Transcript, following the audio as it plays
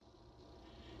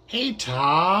Hey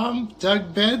Tom,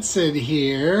 Doug Benson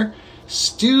here.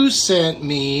 Stu sent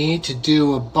me to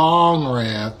do a bong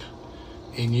rip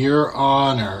in your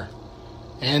honor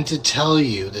and to tell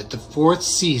you that the fourth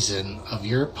season of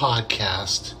your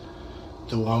podcast,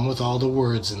 the one with all the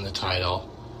words in the title,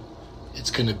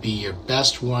 it's going to be your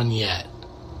best one yet.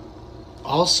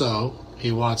 Also,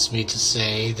 he wants me to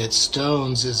say that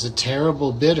Stones is a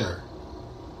terrible bidder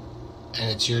and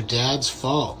it's your dad's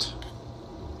fault.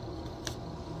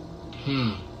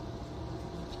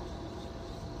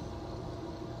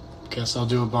 Guess I'll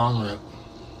do a bong rip.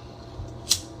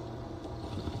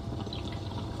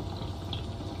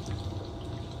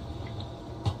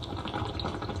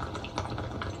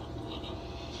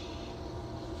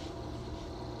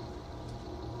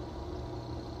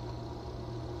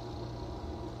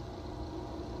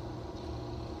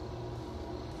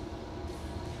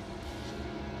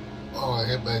 Oh, I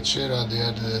hit my chin on the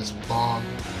end of this bong.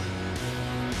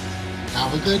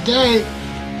 Have a good day. One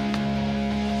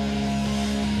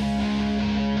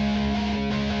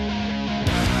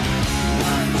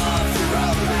more to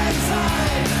roll back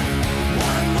time.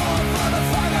 One more for the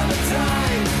fun of the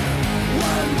time.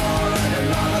 One more and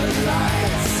another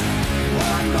lights.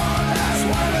 One more last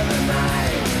one of the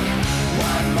night.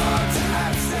 One more to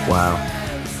abstain. Wow.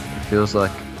 It feels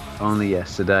like only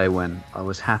yesterday when I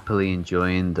was happily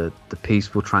enjoying the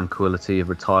peaceful tranquility of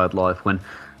retired life when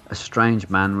a strange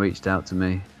man reached out to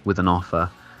me with an offer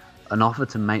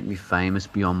to make me famous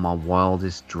beyond my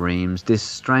wildest dreams. This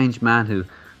strange man who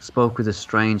spoke with a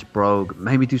strange brogue,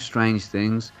 made me do strange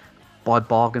things, buy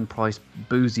bargain price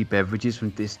boozy beverages from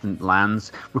distant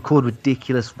lands, record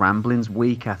ridiculous ramblings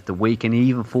week after week, and he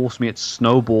even forced me at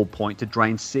snowball point to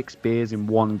drain 6 beers in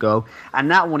one go.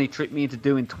 And that one he tricked me into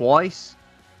doing twice.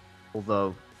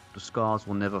 Although the scars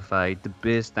will never fade, the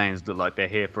beer stains look like they're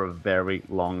here for a very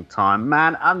long time.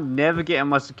 Man, I'm never getting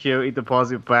my security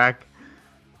deposit back.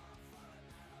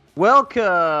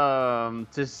 Welcome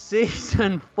to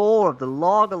Season 4 of the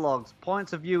Logalogs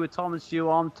Points of View with Tom and Stu.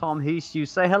 I'm Tom, he's Stu.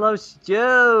 Say hello, Stu.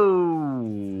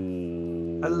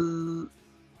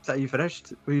 Is that you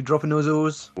finished? Were you dropping those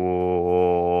O's?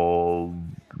 Oh,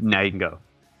 now you can go.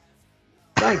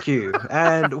 Thank you,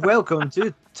 and welcome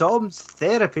to Tom's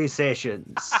Therapy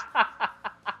Sessions,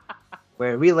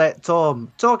 where we let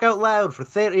Tom talk out loud for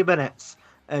 30 minutes,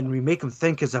 and we make him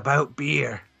think it's about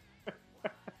beer.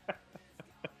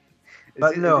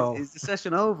 But no. Is the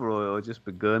session over or just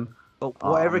begun? But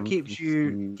whatever keeps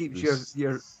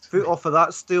your foot off of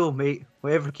that stool, mate,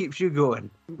 whatever keeps you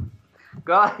going.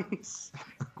 Guys,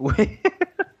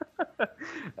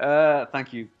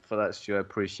 thank you for that, Stu. I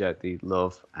appreciate the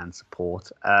love and support.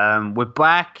 We're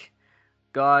back,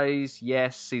 guys.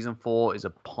 Yes, season 4 is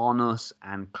upon us,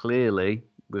 and clearly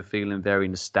we're feeling very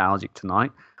nostalgic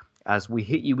tonight as we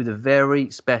hit you with a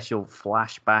very special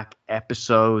flashback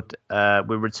episode.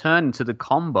 We're returning to the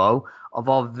combo of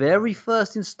our very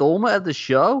first installment of the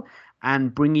show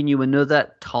and bringing you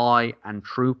another Tie and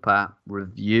Trooper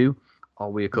review.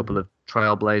 Are we a couple of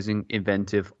trailblazing,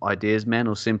 inventive ideas men,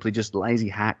 or simply just lazy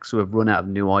hacks who have run out of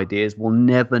new ideas? We'll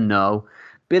never know.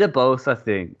 Bit of both, I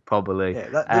think, probably. Yeah,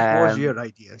 this was your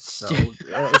idea, so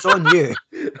it's on you.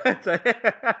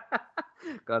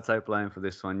 Gotta take blame for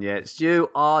this one. Yeah, Stu,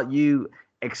 are you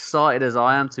excited as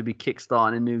I am to be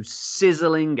kickstarting a new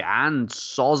sizzling and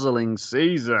sozzling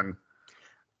season?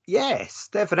 Yes,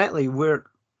 definitely.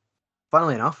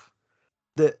 Funnily enough,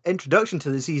 the introduction to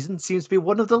the season seems to be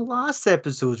one of the last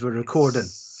episodes we're recording.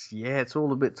 Yeah, it's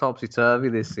all a bit topsy-turvy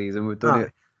this season. We've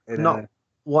done it. Not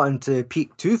wanting to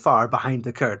peek too far behind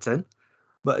the curtain,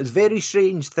 but it's very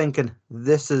strange thinking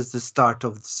this is the start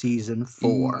of season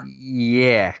 4.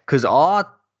 Yeah, because our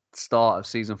start of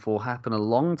season 4 happened a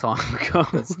long time ago.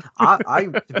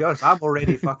 To be honest, I'm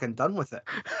already fucking done with it.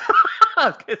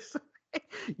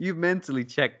 You've mentally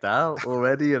checked out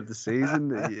already of the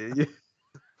season.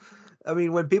 I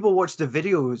mean, when people watch the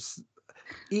videos,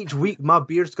 each week my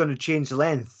beard's going to change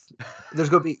length. There's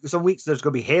going to be some weeks there's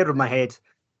going to be hair on my head,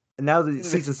 and now the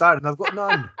season started, and I've got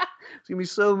none. There's going to be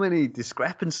so many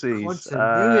discrepancies.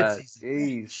 Continuity.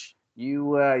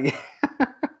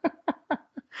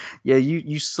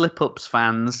 You slip-ups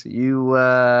fans. You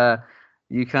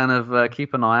kind of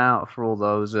keep an eye out for all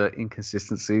those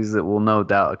inconsistencies that will no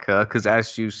doubt occur. Because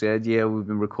as you said, we've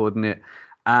been recording it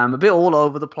a bit all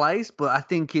over the place, but I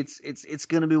think it's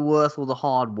going to be worth all the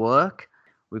hard work.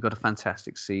 We've got a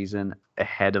fantastic season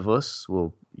ahead of us.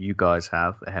 Well, you guys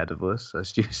have ahead of us.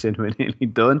 As you said, we're nearly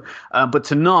done. But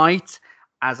tonight,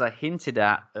 as I hinted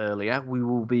at earlier, we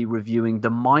will be reviewing the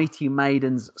Mighty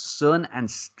Maidens Sun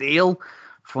and Steel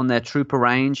from their Trooper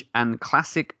range and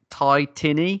classic Thai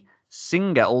Tinny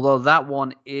Singha, although that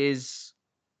one is,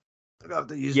 I have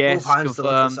to use yes, both hands to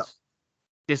lift this confirmed, up.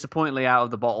 disappointingly out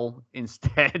of the bottle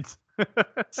instead.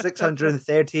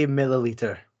 630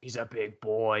 milliliter. He's a big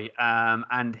boy.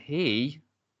 And he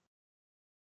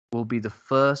will be the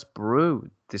first brew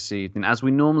this evening, as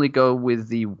we normally go with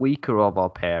the weaker of our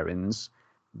pairings,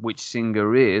 which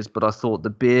Singha is, but I thought the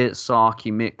beer sake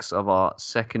mix of our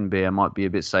second beer might be a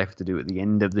bit safer to do at the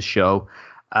end of the show.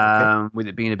 With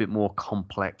it being a bit more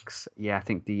complex. Yeah, I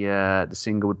think the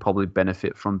Singha would probably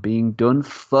benefit from being done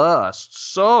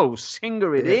first. So,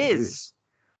 Singha it is.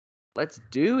 Let's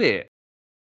do it.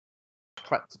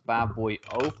 Crack this bad boy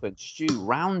open. Stu,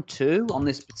 round 2 on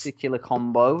this particular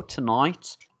combo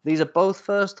tonight. These are both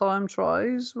first time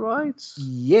tries, right?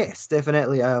 Yes,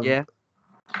 definitely. Yeah.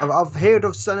 I've heard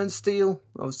of Sun and Steel.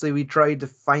 Obviously, we tried to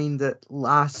find it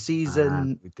last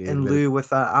season in lieu with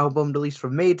that album release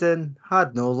from Maiden.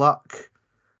 Had no luck.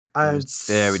 And It was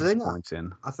very Singha,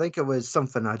 disappointing. I think it was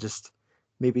something I just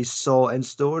maybe saw in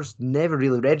stores. Never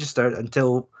really registered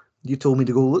until you told me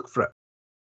to go look for it.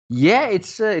 Yeah,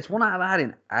 it's one I haven't had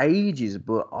in ages,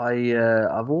 but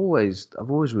I've always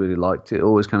really liked it.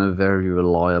 Always kind of very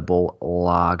reliable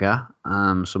lager. So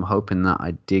I'm hoping that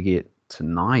I dig it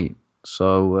tonight.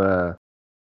 So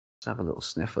let's have a little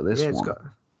sniff of this one.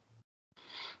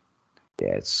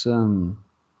 Yeah, it's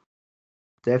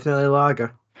definitely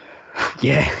lager.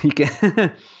 Yeah, you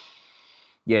can.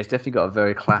 Yeah, it's definitely got a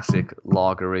very classic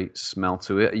lagery smell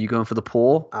to it. Are you going for the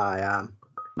pour? I am.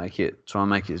 Try and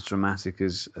make it as dramatic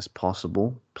as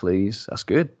possible, please. That's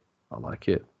good. I like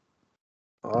it.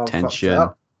 Oh, Tension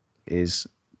is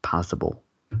passable.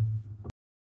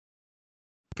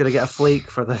 Could I get a flake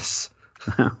for this?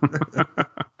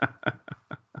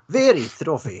 Very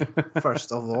frothy,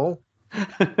 first of all.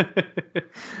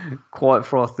 Quite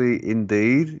frothy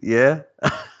indeed, yeah.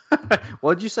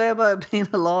 What did you say about it being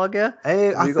a lager?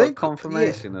 I got think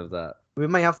confirmation of that. We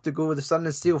might have to go with the Sun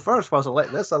and Steel first whilst I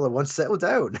let this other one settle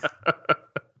down.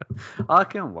 I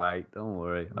can wait, don't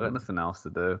worry. I got nothing else to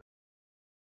do.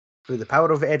 Through the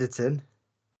power of editing,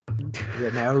 we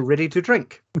are now ready to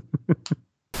drink.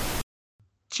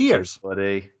 Cheers,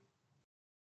 buddy.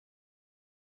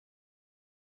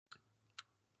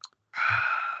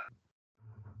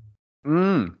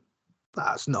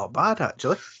 That's not bad,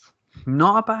 actually.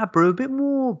 Not a bad brew. A bit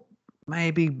more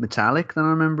maybe metallic than I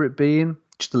remember it being.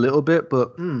 Just a little bit,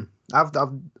 but I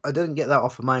didn't get that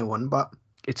off of my one, but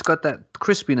it's got that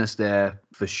crispiness there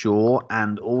for sure,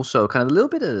 and also kind of a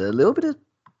little bit of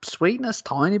sweetness,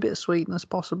 tiny bit of sweetness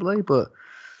possibly, but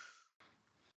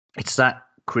it's that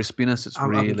crispiness. It's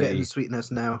I'm getting the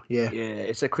sweetness now. Yeah,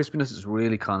 it's that crispiness that's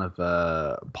really kind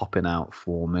of popping out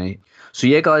for me. So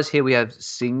yeah, guys, here we have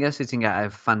Singha sitting at a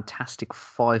fantastic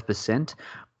 5%,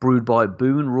 brewed by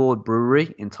Boon Road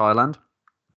Brewery in Thailand.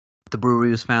 The brewery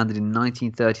was founded in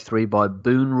 1933 by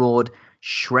Boon Road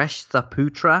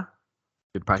Shresthaputra.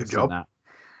 Been practicing that.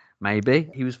 Maybe.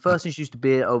 He was first introduced to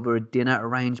beer over a dinner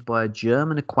arranged by a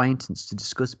German acquaintance to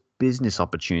discuss business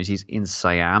opportunities in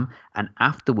Siam, and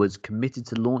afterwards committed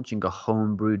to launching a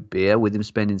home-brewed beer, with him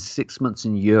spending 6 months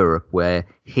in Europe, where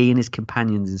he and his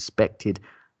companions inspected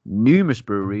numerous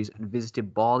breweries and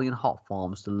visited barley and hop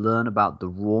farms to learn about the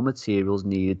raw materials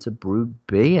needed to brew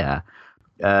beer.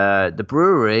 The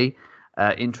brewery,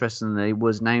 interestingly,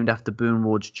 was named after Boon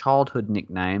Road's childhood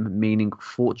nickname, meaning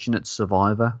fortunate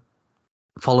survivor,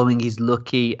 following his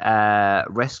lucky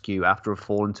rescue after a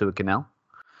fall into a canal.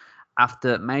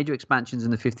 After major expansions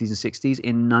in the 50s and 60s,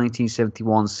 in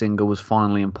 1971, Singha was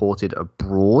finally imported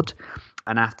abroad.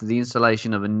 And after the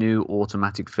installation of a new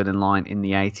automatic filling line in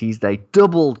the 80s, they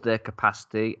doubled their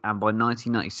capacity, and by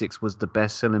 1996 was the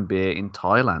best-selling beer in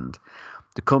Thailand.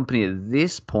 The company at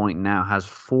this point now has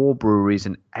 4 breweries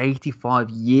and 85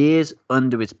 years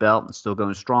under its belt and still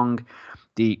going strong.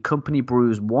 The company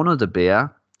brews one other beer,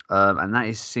 and that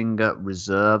is Singha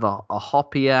Reserve, a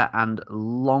hoppier and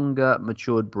longer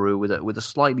matured brew with a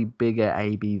slightly bigger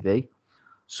ABV.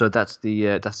 So that's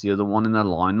the other one in their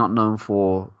line. Not known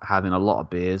for having a lot of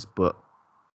beers, but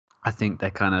I think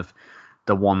they're kind of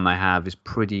the one they have is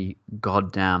pretty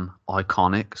goddamn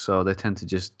iconic. So they tend to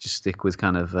just stick with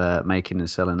kind of making and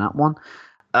selling that one.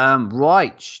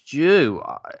 Right, Stu.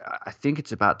 I think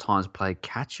it's about time to play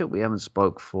catch up. We haven't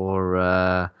spoke for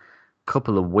a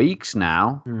couple of weeks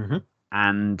now,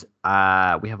 and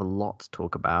we have a lot to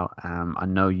talk about. I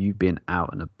know you've been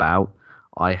out and about.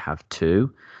 I have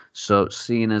too. So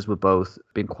seeing as we're both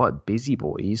been quite busy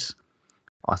boys,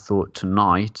 I thought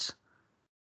tonight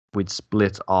we'd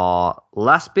split our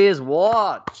last beers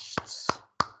watched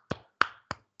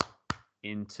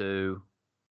into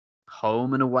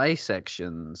home and away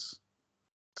sections.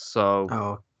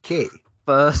 So Okay.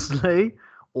 Firstly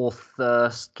or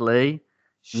thirstly,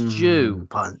 Stu,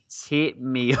 Puns. hit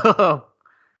me up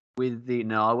with the.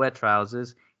 No, I wear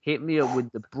trousers. Hit me up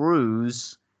with the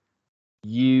brews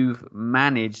you've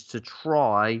managed to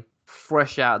try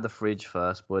fresh out of the fridge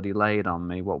first, buddy. Lay it on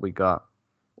me. What we got?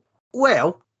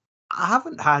 Well, I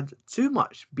haven't had too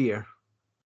much beer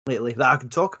lately that I can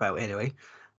talk about anyway.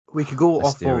 We could go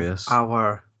off of Mysterious.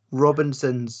 our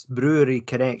Robinson's Brewery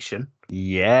connection,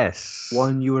 Yes.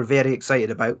 one you were very excited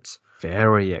about.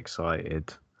 Very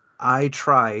excited. I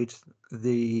tried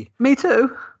the. Me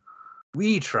too.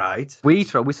 We tried We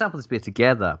sampled this beer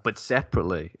together, but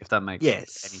separately, if that makes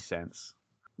Yes. any sense.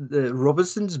 the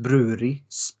Robinson's Brewery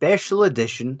Special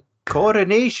Edition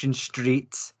Coronation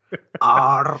Street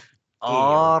R.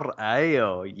 Ale.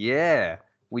 Ale, yeah.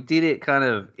 We did it kind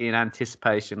of in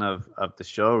anticipation of the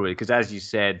show, really, because as you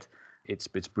said, it's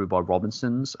brewed by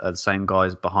Robinsons, the same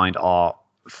guys behind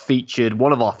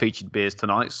one of our featured beers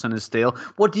tonight, Sun and Steel.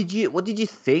 What did you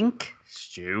think,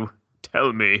 Stu?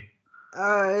 Tell me.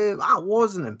 I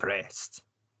wasn't impressed.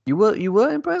 You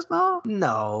were impressed, no?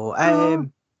 No. Oh.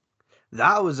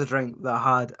 That was a drink that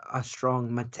had a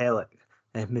strong metallic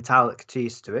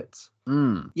taste to it.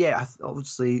 Mm. Yeah,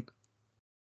 obviously,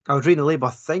 I was reading the label.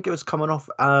 I think it was coming off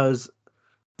as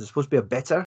it's supposed to be a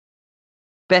bitter.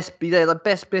 Best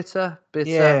bitter.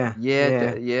 Yeah,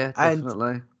 Yeah, And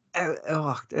definitely.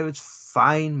 it was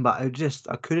fine, but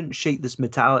I couldn't shake this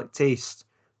metallic taste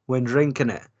when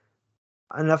drinking it.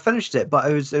 And I finished it, but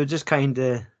it was just kind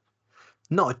of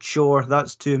not a chore.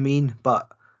 That's too mean, but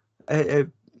it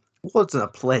wasn't a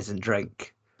pleasant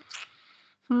drink.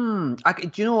 Do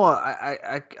you know what?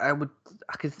 I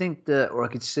could think that, or I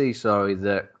could see, sorry,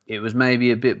 that it was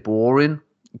maybe a bit boring.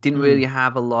 It didn't really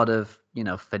have a lot of,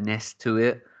 finesse to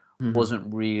it.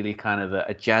 Wasn't really kind of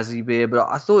a jazzy beer, but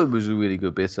I thought it was a really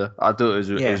good bitter. I thought it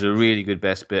was a really good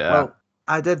best bitter. Well,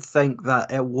 I did think that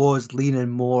it was leaning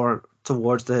more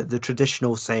towards the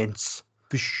traditional sense.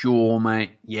 For sure,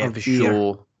 mate. Yeah, of for beer.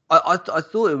 sure. I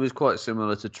thought it was quite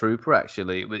similar to Trooper,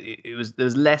 actually. It was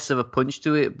there's less of a punch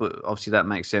to it, but obviously that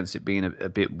makes sense, it being a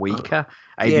bit weaker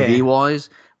ABV wise.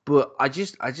 But I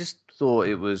just thought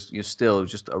it was still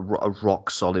just a rock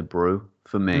solid brew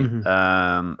for me.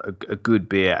 A good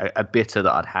beer, a bitter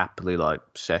that I'd happily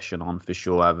session on for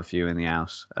sure. Have a few in the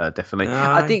house, definitely.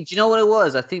 I think. Do you know what it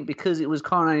was? I think because it was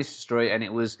Coronation Street and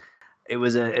it was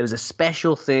a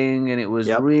special thing, and it was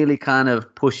really kind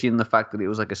of pushing the fact that it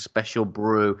was like a special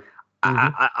brew.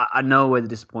 I know where the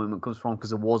disappointment comes from because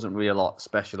there wasn't really a lot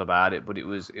special about it, but it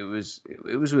was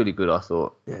really good. I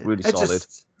thought really solid.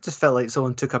 Just felt like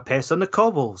someone took a piss on the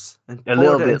cobbles and A poured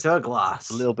little it bit, into a glass.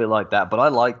 a little bit like that, but I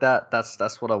like that.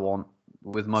 That's what I want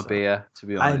with my beer. To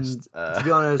be honest, And to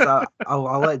be honest,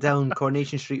 I'll let down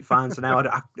Coronation Street fans now.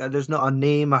 There's not a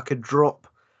name I could drop.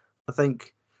 I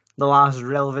think the last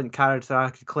relevant character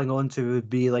I could cling on to would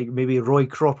be like maybe Roy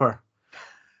Cropper.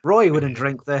 Roy wouldn't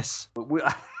drink this.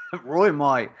 Roy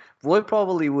might. Roy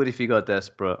probably would if he got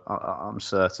desperate. I'm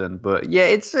certain. But yeah,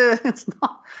 it's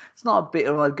not a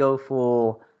bitter I'd go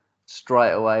for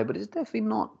straight away, but it's definitely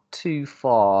not too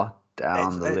far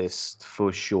down the list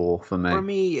for sure for me. For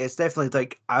me, it's definitely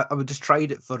like I would just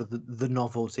tried it for the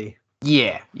novelty.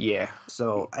 Yeah.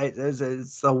 So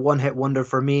it's a one-hit wonder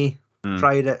for me.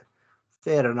 Tried it.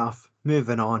 Fair enough.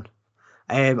 Moving on.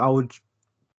 I would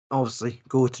obviously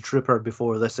go to Trooper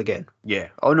before this again. Yeah.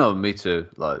 Oh no, me too.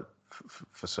 Like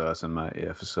for certain, mate.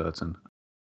 Yeah, for certain.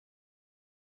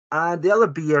 And the other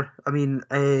beer, I mean,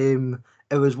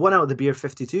 it was one out of the Beer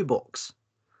 52 box.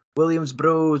 Williams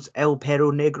Bros El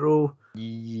Perro Negro.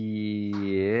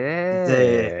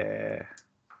 Yeah.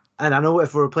 And I know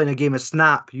if we were playing a game of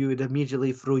Snap, you would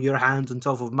immediately throw your hands on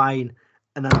top of mine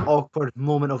in an awkward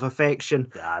moment of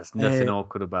affection. There's nothing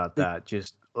awkward about that.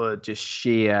 Just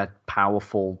sheer,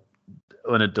 powerful,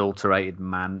 unadulterated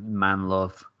man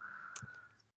love.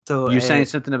 So you're saying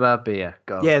something about beer?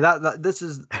 Go. Yeah, this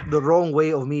is the wrong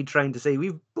way of me trying to say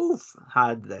we've both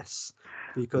had this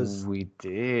because we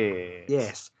did.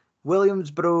 Yes,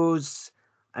 Williams Bros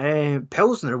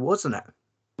Pilsner, wasn't it?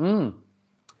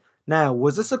 Now,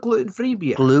 was this a gluten-free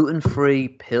beer? Gluten-free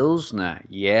Pilsner.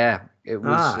 Yeah, it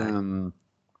was.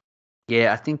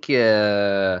 Yeah, I think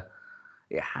it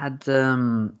had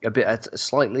a bit,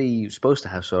 slightly supposed to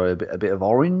have, a bit of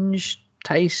orange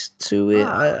taste to it.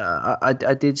 I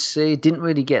did see. Didn't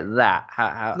really get that.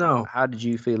 How did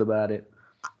you feel about it?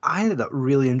 I ended up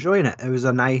really enjoying it. It was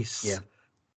a nice,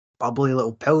 bubbly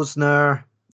little Pilsner.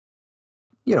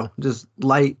 Just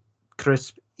light,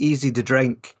 crisp, easy to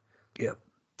drink. Yep.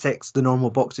 Ticks the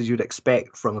normal boxes you'd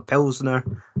expect from a Pilsner,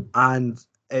 and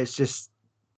it's just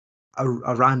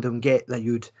a random get that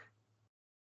you'd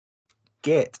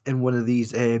get in one of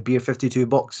these Beer 52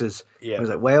 boxes. Yeah. I was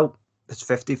like, well, it's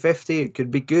 50-50. It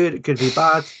could be good, it could be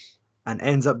bad, and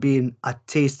ends up being a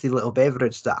tasty little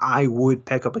beverage that I would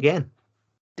pick up again.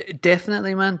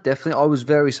 Definitely, man. Definitely. I was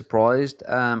very surprised.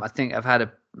 I think I've had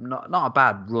not a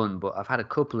bad run, but I've had a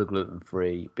couple of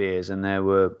gluten-free beers, and they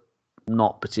were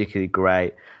not particularly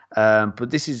great. But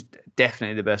this is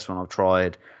definitely the best one I've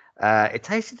tried. It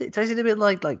tasted a bit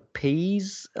like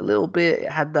peas, a little bit.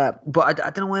 It had that, but I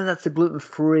don't know whether that's the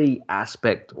gluten-free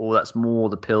aspect or that's more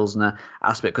the Pilsner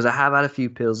aspect, because I have had a few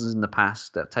Pilsners in the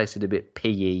past that tasted a bit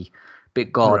peaty,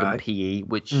 bit garden Right. peaty,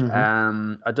 which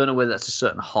Mhm. I don't know whether that's a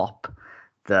certain hop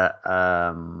that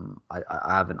I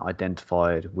haven't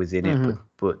identified within it, Mhm.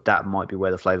 but that might be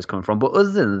where the flavor's coming from. But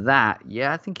other than that,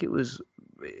 yeah, I think it was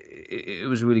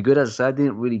really good. As I said, I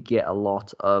didn't really get a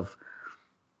lot of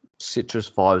citrus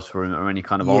vibes from it or any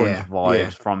kind of orange Yeah, vibes yeah.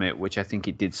 from it, which I think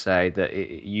it did say that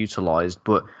it utilized.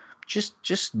 But just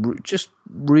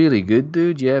really good,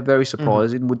 dude. Yeah, very Mhm.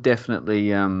 surprising. Would definitely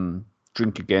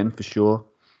drink again for sure.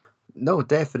 No,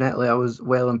 definitely. I was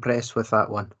well impressed with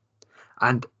that one.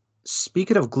 And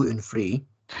speaking of gluten-free,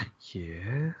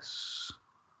 Yes.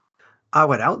 I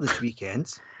went out this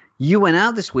weekend. You went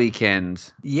out this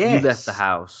weekend. You left the Yes,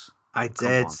 house. I Come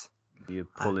did. on. You're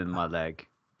I pulling my leg.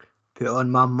 put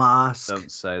on my mask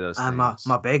Don't say those and my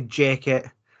things. big jacket,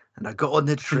 and I got on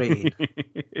the train.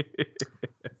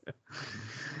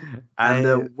 And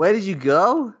uh, where did you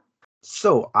go?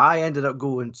 so I ended up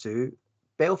going to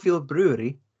Belfield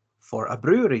Brewery for a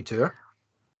brewery tour.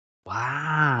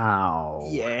 Wow.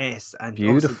 Yes, and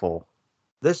obviously Beautiful.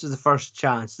 this is the first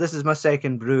chance. This is my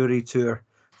second brewery tour.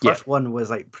 Yeah. First one was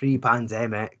like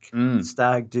pre-pandemic, Mm.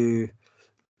 stag do,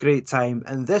 great time,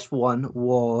 and this one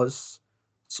was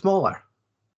smaller.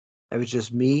 It was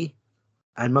just me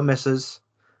and my missus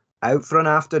out for an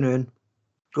afternoon,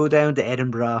 go down to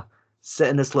Edinburgh, sit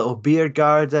in this little beer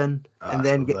garden, Oh, and that's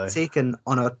then get lovely. taken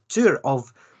on a tour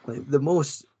of like the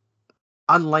most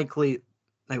unlikely,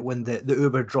 like when the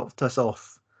Uber dropped us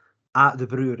off at the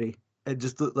brewery. It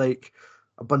just looked like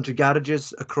a bunch of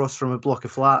garages across from a block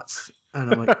of flats. And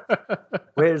I'm like,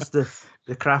 where's the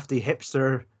crafty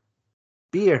hipster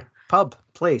beer pub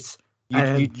place?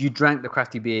 You drank the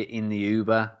crafty beer in the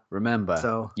Uber, remember?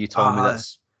 So You told me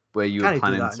that's where you were can I do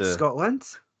planning that in to. Scotland?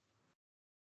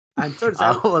 And turns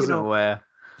I out, wasn't aware.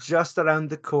 just around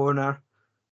the corner,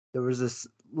 there was this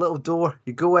little door.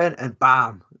 You go in and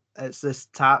bam, it's this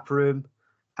tap room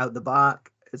out the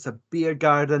back. It's a beer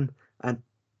garden, and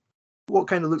what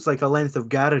kind of looks like a length of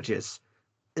garages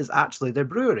is actually their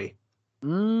brewery.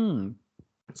 Mm.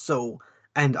 So,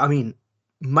 and I mean,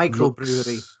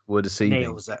 microbrewery Looks were deceiving.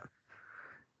 nails it.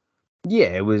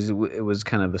 Yeah, it was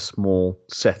kind of a small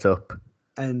setup.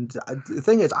 And the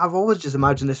thing is, I've always just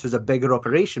imagined this was a bigger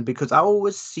operation because I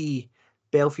always see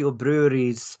Belfield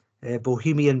Brewery's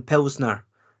Bohemian Pilsner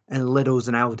in Lidl's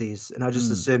and Aldi's, and I just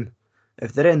Mm. assume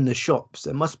if they're in the shops,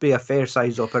 it must be a fair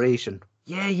sized operation.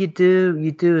 Yeah, you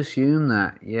do assume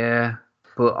that, yeah.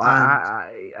 But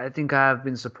And I think I have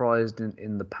been surprised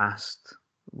in the past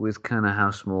with kind of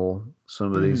how small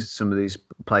mhm, some of these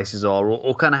places are,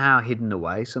 or kind of how hidden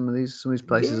away some of these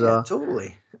places yeah, are.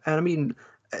 totally. And I mean,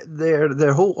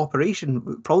 their whole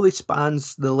operation probably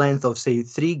spans the length of say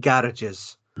 3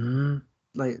 garages. Mm,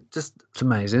 Like just it's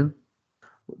amazing.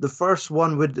 the first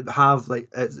one would have like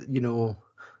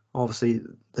obviously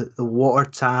the water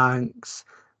tanks,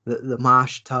 the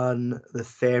mash tun, the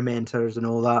fermenters, and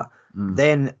all that. Mm.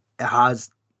 Then it has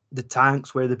the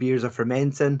tanks where the beers are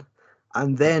fermenting,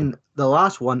 and then the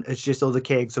last one is just all the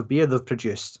kegs of beer they've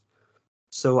produced.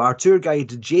 So our tour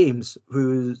guide James,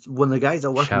 who's one of the guys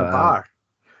that work in the Shout out. bar,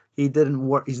 he didn't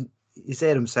work. He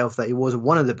said himself that he wasn't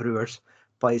one of the brewers,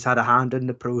 but he's had a hand in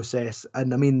the process.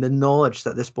 And I mean, the knowledge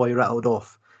that this boy rattled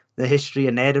off, the history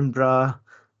in Edinburgh,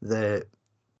 the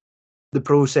the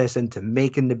process into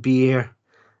making the beer.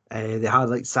 They had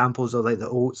like samples of like the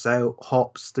oats out,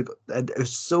 hops. And it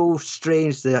was so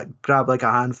strange to grab like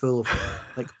a handful of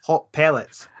like hot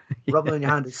pellets, rub them in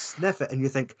your hand and sniff it, and you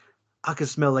think, I can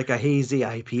smell like a hazy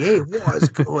IPA. What is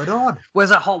going on? Where's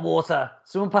that hot water?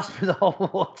 Someone pass me the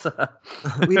hot water.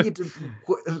 We need to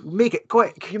make it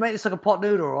quick. You make this like a pot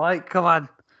noodle, right? Come on.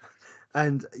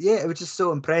 And yeah, it was just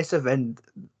so impressive, and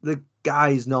the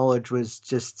guy's knowledge was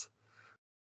just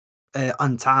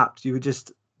untapped. You would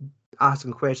just ask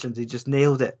him questions, he just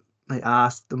nailed it. Like I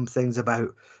asked them things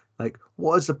about like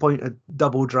what is the point of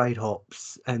double dried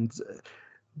hops, and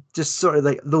just sort of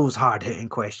like those hard hitting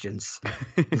questions.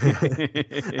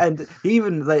 And he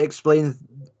even like explained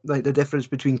like the difference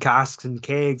between casks and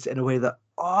kegs in a way that,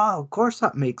 oh, of course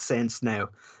that makes sense now.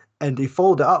 And he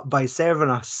followed it up by serving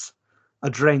us a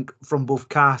drink from both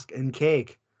cask and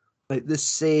keg, like the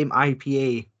same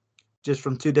IPA, just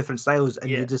from two different styles, and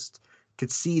you just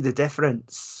could see the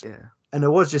difference. Yeah. And I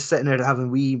was just sitting there having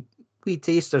wee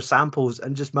taster samples,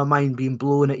 and just my mind being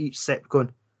blown at each sip,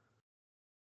 going,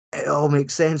 it all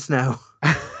makes sense now.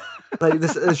 Like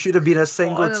this, it should have been a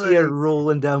single Finally. tear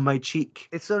rolling down my cheek.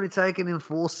 It's only taken him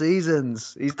 4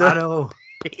 seasons. He's I done. know.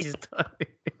 He's done.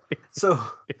 So,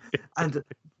 and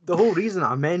the whole reason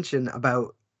I mentioned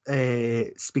about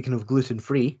speaking of gluten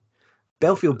free,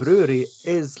 Belfield Brewery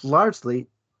is largely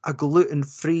a gluten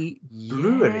free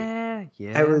brewery.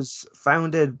 Yeah. It was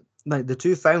founded, like the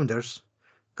two founders,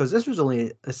 because this was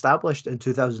only established in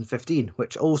 2015,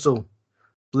 which also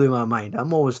blew my mind.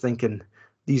 I'm always thinking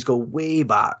these go way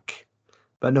back.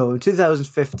 But no, in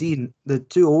 2015, the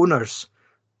two owners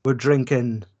were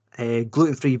drinking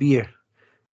gluten-free beer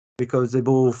because they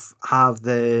both have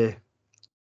an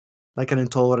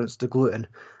intolerance to gluten.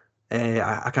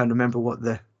 I can't remember what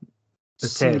the term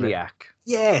is. Celiac.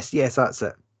 Yes, that's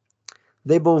it.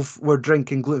 They both were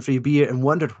drinking gluten-free beer and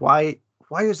wondered why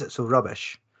is it so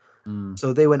rubbish?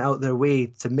 So they went out their way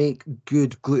to make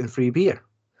good gluten-free beer.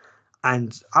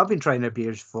 And I've been trying their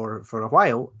beers for a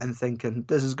while and thinking,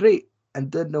 this is great,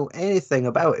 and didn't know anything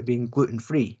about it being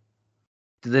gluten-free.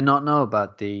 Did they not know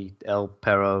about the El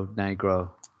Perro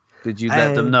Negro? Did you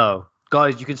let them know?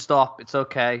 Guys, you can stop. It's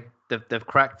okay. They've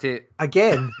cracked it.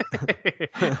 Again,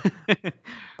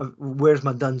 where's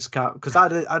my dunce cap? Because I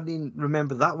didn't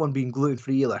remember that one being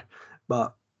gluten-free either.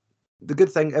 But the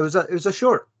good thing, it was a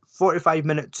short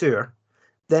 45-minute tour.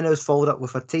 Then it was followed up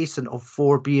with a tasting of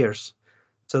 4 beers.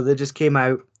 So they just came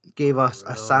out, gave us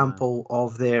a sample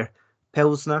of their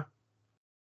Pilsner,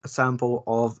 a sample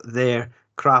of their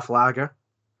craft lager,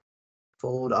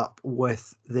 followed up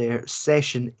with their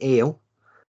session ale,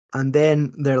 and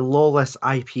then their Lawless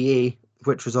IPA,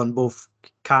 which was on both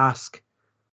cask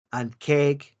and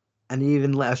keg, and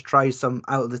even let us try some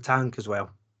out of the tank as well.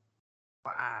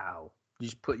 Wow. You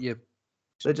just put your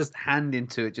just hand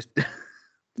into it, just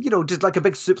just like a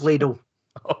big soup ladle.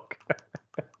 Okay.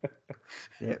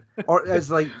 Yeah. Or it was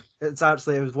one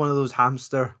of those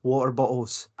hamster water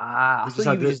bottles. I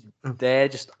thought you were just there,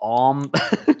 just arm,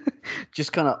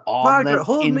 just kind of arm Margaret, them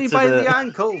hold me by the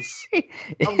ankles.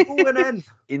 I'm going in.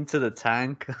 Into the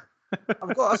tank.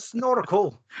 I've got a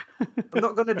snorkel. I'm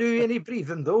not going to do any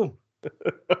breathing, though.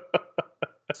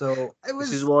 So it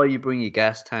was. This is why you bring your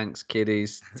gas tanks,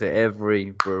 kiddies, to every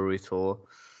brewery tour.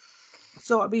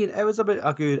 So, I mean, it was about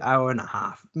a good hour and a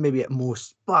half, maybe at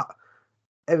most, but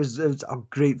it was a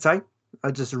great time.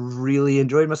 I just really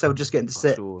enjoyed myself just getting to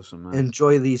sit, awesome,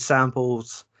 enjoy these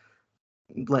samples,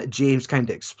 let James kind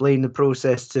of explain the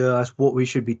process to us, what we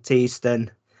should be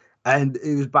tasting, and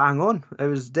it was bang on. It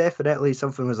was definitely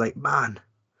something was like, man,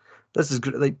 this is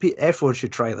great. Like, everyone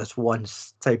should try this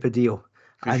once type of deal.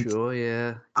 For sure,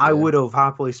 yeah. I would have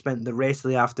happily spent the rest of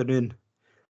the afternoon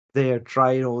there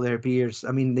trying all their beers.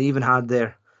 I mean, they even had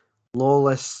their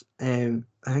Lawless, I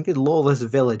think it's Lawless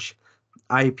Village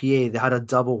IPA. They had a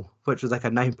double, which was like a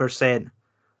 9%.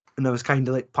 And I was kind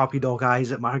of like puppy dog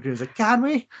eyes at Margaret. I was like, can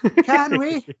we? Can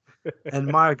we? And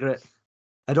Margaret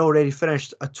had already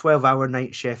finished a 12-hour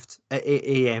night shift at 8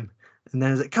 a.m. And then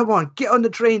I was like, come on, get on the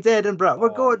train to Edinburgh. We're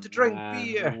going to drink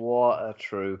beer. What a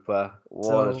trooper.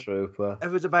 What a trooper. It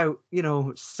was about,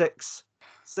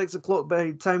 6 o'clock by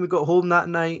the time we got home that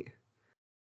night.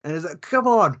 And it's like, come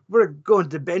on, we're going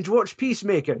to binge watch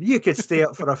Peacemaker. You could stay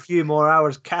up for a few more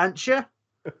hours, can't you?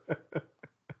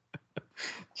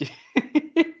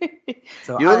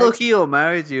 So you're lucky you're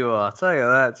married, you are. I'll tell you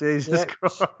that. Jesus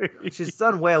Christ. She's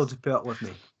done well to put up with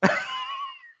me.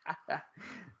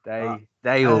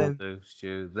 They all do,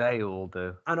 Stu. They all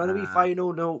do. And on a wee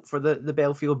final note for the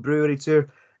Belfield Brewery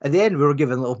tour, at the end we were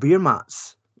given little beer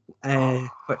mats.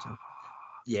 Which,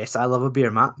 yes, I love a beer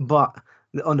mat, but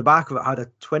on the back of it had a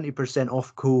 20%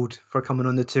 off code for coming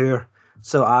on the tour.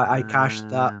 So I cashed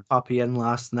that puppy in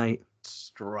last night.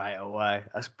 Straight away.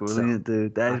 That's brilliant,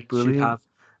 dude. That is brilliant. Should have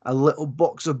a little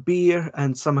box of beer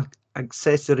and some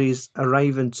accessories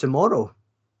arriving tomorrow.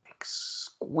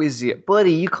 Exquisite.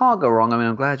 Buddy, you can't go wrong. I mean,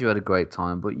 I'm glad you had a great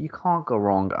time, but you can't go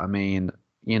wrong. I mean,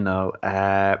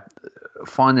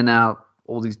 finding out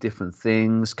all these different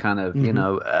things, kind of,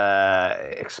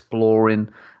 exploring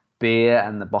beer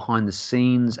and the behind the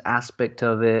scenes aspect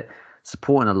of it,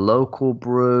 supporting a local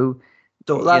brew.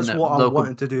 So that's what I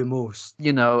wanted to do most.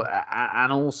 And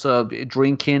also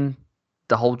drinking,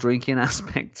 the whole drinking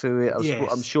aspect to it.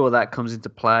 I'm sure that comes into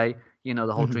play,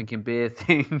 the whole drinking beer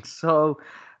thing. So,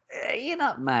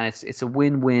 man, it's a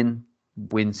win-win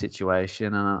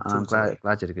situation. And I'm glad you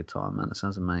had a good time, man. It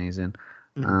sounds amazing.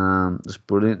 It's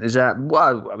brilliant. Is that,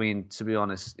 well, I mean, to be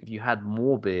honest, if you had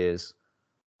more beers,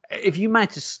 if you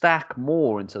managed to stack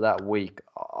more into that week,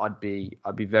 I'd be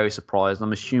very surprised.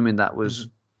 I'm assuming that was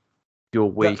your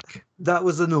week That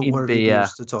was the in noteworthy beer.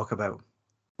 beers to talk about.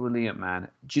 Brilliant, man.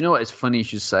 Do you know what? It's funny you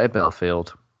should say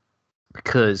Belfield,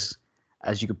 because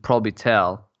as you could probably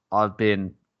tell, I've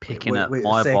been picking up Wait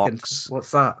my a second. box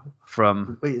What's that?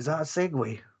 from Wait, is that a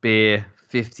segue? beer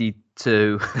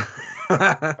 52.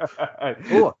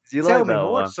 Oh, Do you tell like me that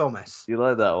more, one? Thomas. Do you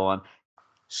like that one?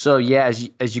 So yeah,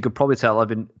 as you could probably tell, I've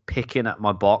been picking at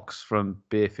my box from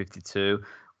beer 52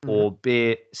 or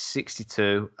beer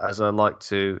 62, as I like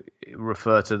to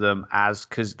refer to them as,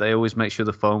 because they always make sure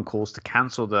the phone calls to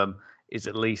cancel them is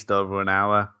at least over an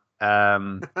hour.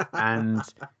 And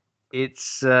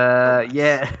it's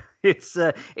yeah,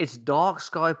 it's Dark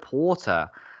Sky Porter,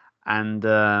 and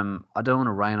I don't want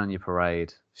to rain on your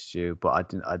parade, Stu, but I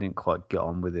didn't quite get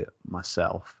on with it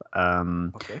myself.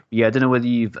 Okay. Yeah, I don't know whether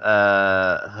you've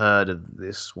heard of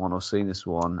this one or seen this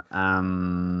one. I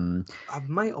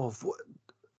might have.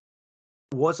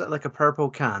 Was it like a purple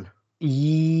can?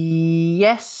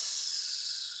 Yes,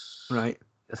 Right.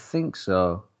 I think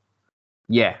so.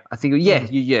 Yeah, I think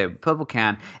yeah, purple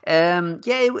can. Yeah,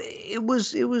 it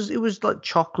was like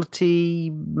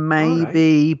chocolatey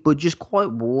maybe, but just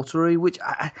quite watery, which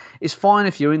is fine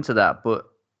if you're into that. But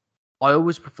I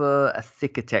always prefer a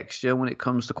thicker texture when it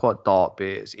comes to quite dark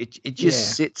beers. It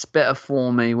just sits better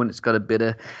for me when it's got a bit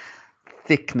of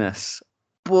thickness.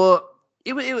 But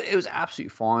it was absolutely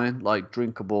fine, like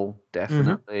drinkable,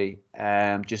 definitely.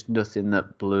 Just nothing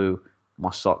that blew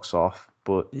my socks off.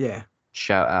 But Yeah.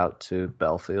 shout out to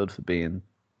Belfield for being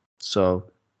so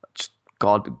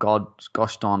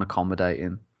gosh darn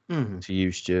accommodating to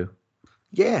you, Stu.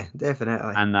 Yeah,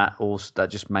 definitely. And that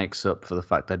just makes up for the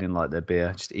fact I didn't like their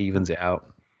beer. Just evens it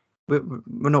out. We're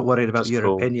not worried about Just your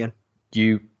cool. opinion. Do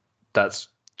you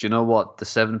know what? The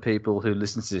 7 people who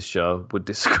listen to this show would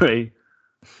disagree,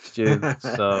 Stu.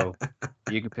 So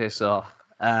you can piss off.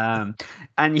 And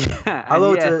yeah.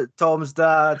 Hello to Tom's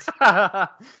dad.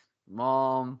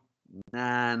 Mom,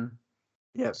 Nan,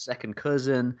 Yep. second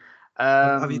cousin.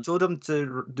 Have you told him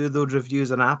to do those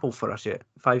reviews on Apple for us yet?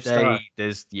 5-star.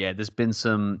 There's been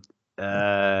some.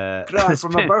 Grant, for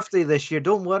my birthday this year,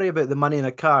 don't worry about the money in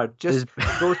a card. Just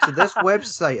go to this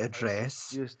website address.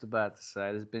 Just about to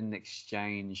say, there's been an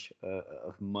exchange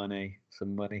of money.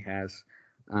 Some money has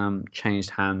changed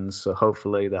hands, so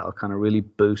hopefully that'll kind of really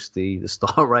boost the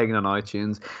star rating on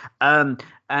iTunes. And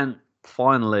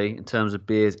finally, in terms of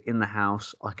beers in the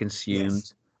house, I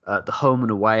consumed the home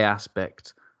and away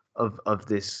aspect of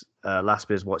this last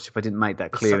beers watch. If I didn't make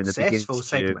that clear in the beginning, Successful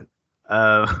segment.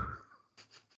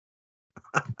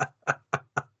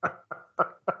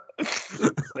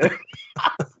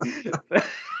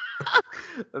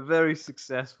 A very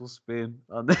successful spin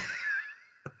on this.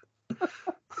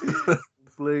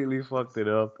 Completely fucked it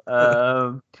up.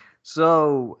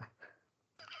 So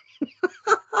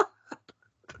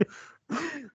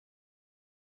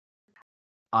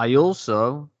I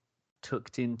also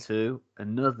tucked into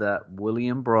another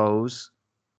William Bros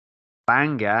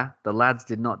banger. The lads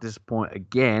did not disappoint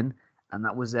again, and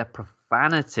that was their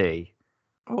Profanity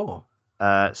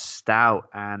stout.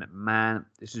 And man,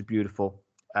 this is beautiful.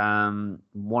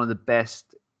 One of the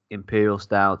best imperial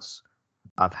stouts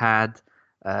I've had.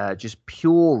 Just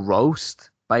pure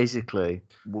roast, basically.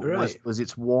 Was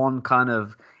its one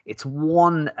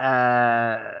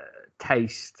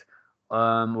taste,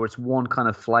 or its one kind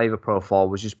of flavor profile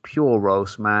was just pure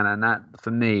roast, man, and that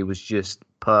for me was just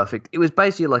perfect. It was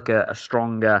basically like a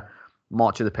stronger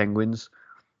March of the Penguins,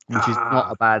 which is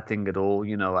not a bad thing at all.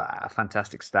 You know, a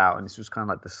fantastic stout, and this was kind of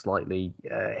like the slightly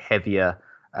heavier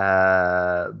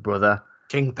brother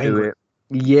King Penguin.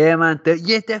 Yeah, man.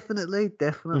 Definitely.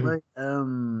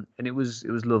 And it was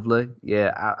lovely.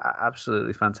 Yeah,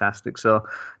 absolutely fantastic. So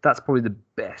that's probably the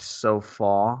best so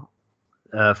far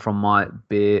from my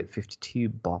beer 52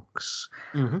 box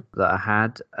that I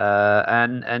had.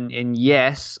 And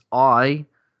yes, away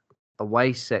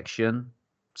section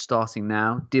starting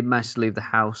now. Did manage to leave the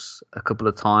house a couple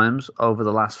of times over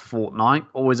the last fortnight.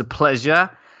 Always a pleasure.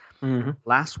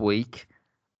 Last week,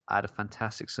 I had a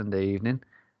fantastic Sunday evening.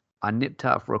 I nipped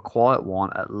out for a quiet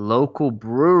one at local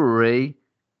brewery,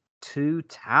 Two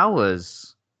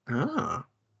Towers. Ah.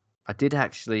 I did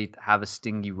actually have a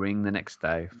stingy ring the next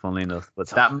day, funnily enough, but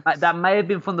that may have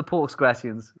been from the pork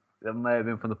scratchings.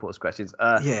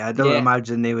 Yeah, I don't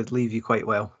imagine they would leave you quite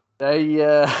well. They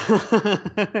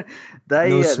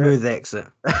no smooth exit.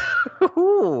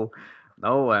 No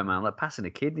way, man! Like passing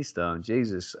a kidney stone,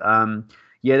 Jesus.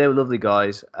 Yeah, they were lovely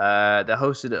guys. They're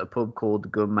hosted at a pub called the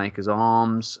Gunmaker's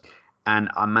Arms, and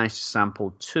I managed to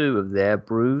sample 2 of their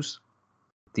brews.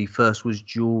 The first was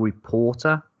Jewelry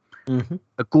Porter,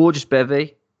 a gorgeous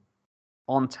bevy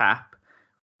on tap,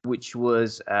 which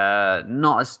was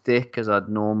not as thick as I'd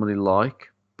normally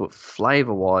like, but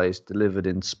flavour-wise delivered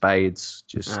in spades.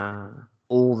 Just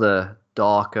all the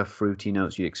darker fruity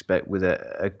notes you'd expect with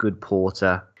a good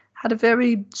porter. Had a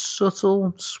very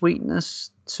subtle sweetness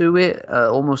to it,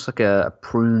 almost like a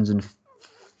prunes and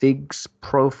figs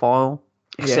profile.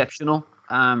 Exceptional.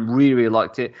 Really, really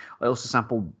liked it. I also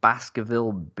sampled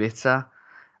Baskerville Bitter,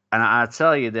 and I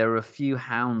tell you, there are a few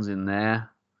hounds in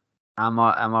there. Am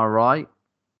I right?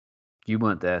 You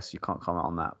weren't there, so you can't comment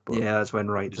on that. But yeah, that's went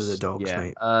right to the dogs,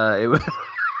 mate.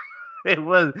 It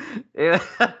was.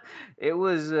 It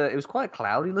was quite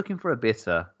cloudy looking for a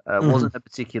bitter. It wasn't a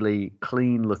particularly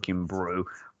clean looking brew,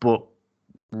 but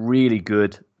really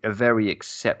good. A very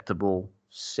acceptable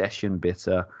session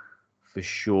bitter for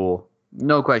sure.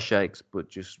 No great shakes, but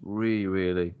just really,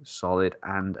 really solid.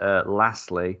 And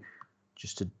lastly,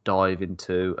 just to dive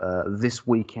into this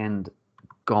weekend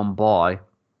gone by,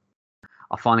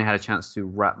 I finally had a chance to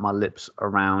wrap my lips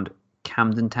around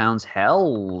Camden Town's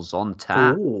Hells on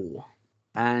tap. Ooh.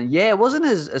 And yeah, it wasn't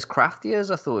as crafty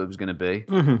as I thought it was going to be.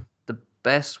 The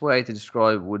best way to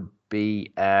describe it would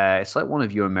be it's like one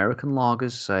of your American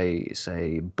lagers,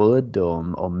 say Bud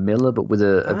or Miller, but with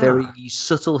a very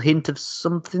subtle hint of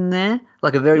something there,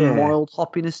 like a very mild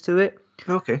hoppiness to it.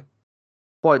 Okay.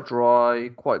 Quite dry,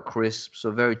 quite crisp,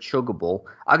 so very chuggable.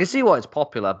 I can see why it's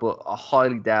popular, but I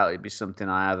highly doubt it'd be something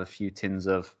I have a few tins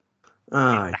of in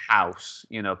the house,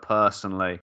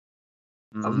 personally.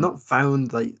 I've not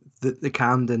found like the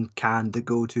Camden can to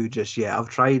go to just yet. I've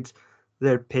tried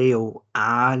their pale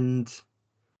and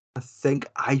I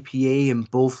think IPA, and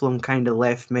both of them kind of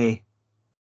left me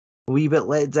a wee bit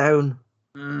let down.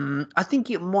 I think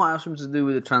it might have something to do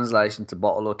with the translation to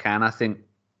bottle or can. I think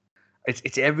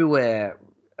it's everywhere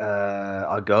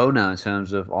I go now in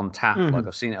terms of on tap. Like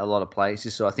I've seen it a lot of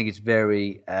places, so I think it's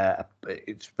very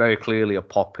clearly a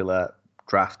popular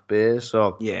draft beer.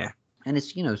 So yeah. And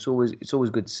it's it's always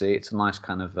good to see. It's a nice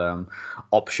kind of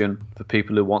option for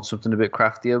people who want something a bit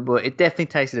craftier. But it definitely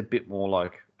tasted a bit more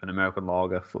like an American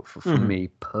lager for me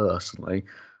personally.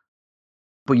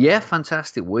 But yeah,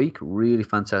 fantastic week, really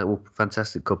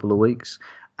fantastic couple of weeks,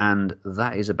 and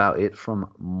that is about it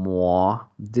from moi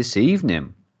this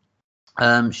evening.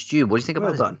 Stu, what do you think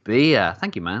about this beer?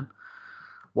 Thank you, man.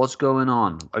 What's going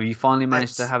on? Have you finally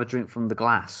managed to have a drink from the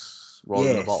glass rather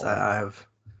than the bottle? Yes, I have.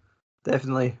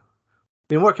 Definitely.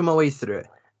 Been working my way through it.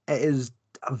 It is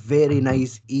a very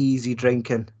nice, easy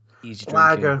drinking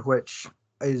lager, which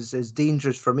is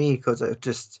dangerous for me because I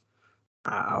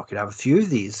could have a few of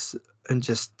these and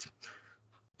just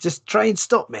try and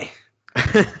stop me.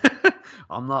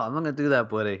 I'm not going to do that,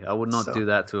 buddy. I would not do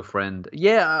that to a friend.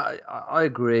 Yeah, I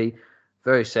agree.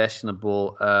 Very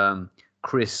sessionable,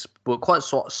 crisp, but quite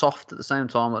soft at the same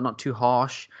time, but not too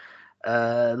harsh.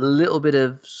 A little bit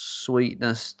of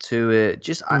sweetness to it.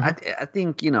 Just I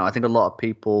think I think a lot of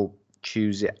people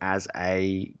choose it as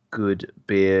a good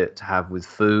beer to have with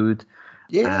food.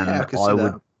 Yeah, and I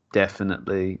would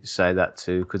definitely say that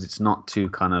too, because it's not too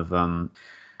kind of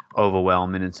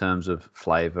overwhelming in terms of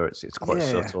flavor. It's quite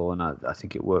subtle, and I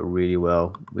think it worked really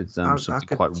well with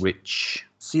something quite rich.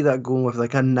 See that going with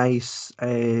like a nice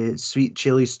sweet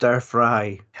chili stir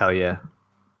fry. Hell yeah.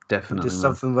 Definitely. Just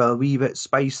something with a wee bit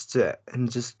spice to it, and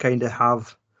just kind of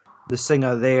have the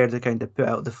Singha there to kind of put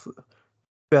out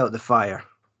the fire.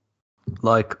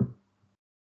 Like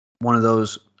one of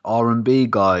those R&B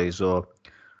guys, or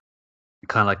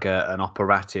kind of like an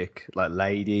operatic like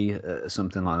lady,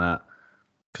 something like that.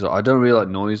 Because I don't really like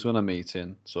noise when I'm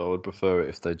eating, so I would prefer it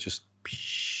if they just.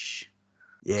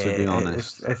 Yeah, to be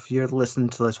honest. If you're listening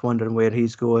to this wondering where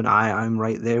he's going, I'm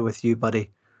right there with you,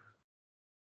 buddy.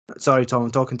 Sorry, Tom,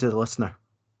 I'm talking to the listener.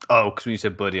 Oh, because when you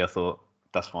said buddy, I thought,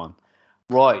 that's fine.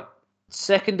 Right.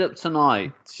 Second up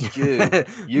tonight, Stu.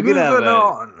 You're gonna have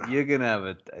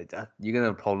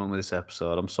a problem with this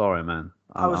episode. I'm sorry, man.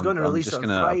 I was going to release on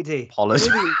Friday.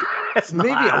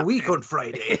 Maybe a week on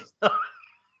Friday.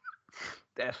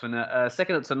 Definite.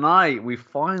 Second up tonight, we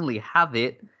finally have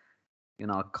it in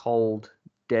our cold,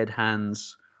 dead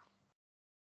hands.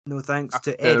 No thanks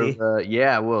to Eddie.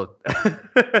 Yeah, well,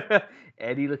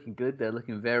 Eddie looking good. They're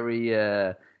looking very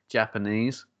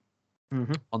Japanese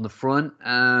on the front.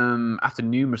 After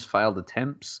numerous failed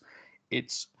attempts,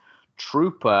 it's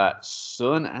Trooper,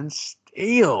 Sun, and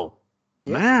Steel.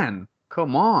 Yep. Man,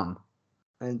 come on.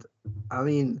 And I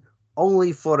mean,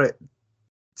 only for it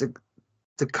to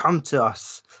come to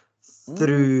us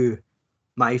through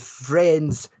my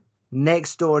friend's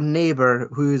next door neighbor,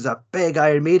 who's a big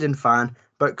Iron Maiden fan,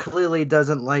 but clearly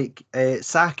doesn't like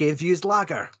sake infused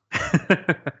lager.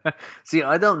 See,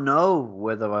 I don't know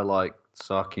whether I like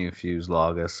sake infused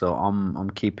lager, so I'm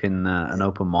keeping an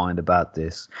open mind about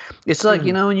this. It's like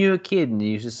when you were a kid and you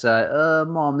used to say,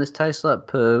 Mom, this tastes like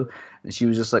poo," and she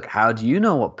was just like, "How do you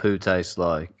know what poo tastes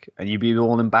like?" And you'd be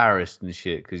all embarrassed and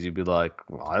shit because you'd be like,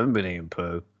 "Well, I haven't been eating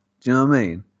poo." Do you know what I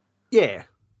mean? Yeah.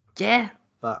 Yeah.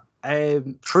 But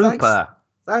Trooper.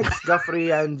 Thanks,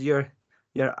 Guthrie, and your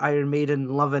Iron Maiden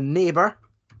loving neighbor.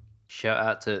 Shout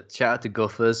out to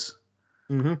Guffers.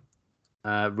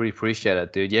 Mm-hmm. Really appreciate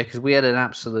it, dude. Yeah, because we had an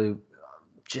absolute,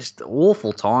 just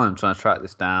awful time trying to track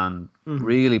this down. Mm-hmm.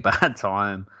 Really bad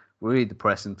time. Really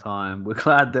depressing time. We're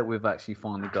glad that we've actually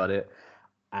finally got it,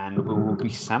 and we will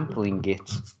be sampling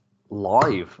it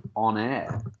live on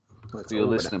air for your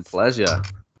listening pleasure.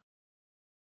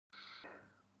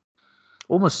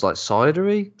 Almost like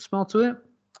cidery smell to it.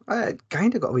 It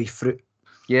kind of got a wee fruit.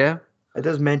 Yeah. It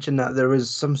does mention that there was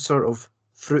some sort of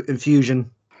fruit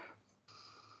infusion.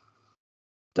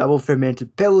 Double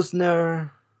fermented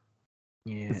Pilsner.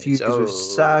 Yeah. Infused with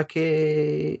sake.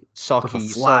 With a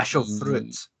flash of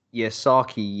fruit. Yeah,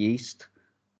 sake yeast.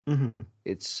 Mm-hmm.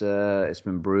 It's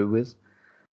been brewed with.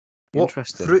 What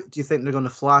Interesting. fruit do you think they're going to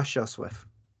flash us with?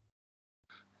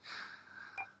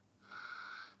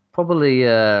 Probably,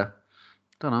 don't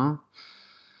know.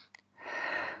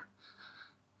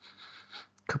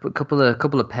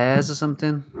 Couple of pears or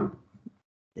something.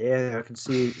 Yeah, I can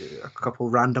see a couple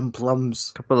random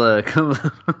plums. Couple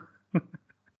of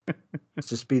It's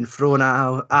just been thrown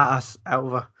at us out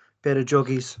of a pair of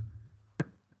joggies.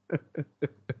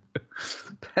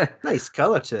 Nice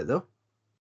colour to it, though.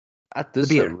 That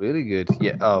does look really good.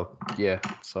 Yeah. Oh, yeah.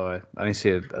 Sorry, I need to see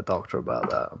a doctor about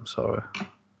that. I'm sorry.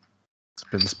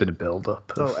 It's been a build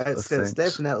up. So it's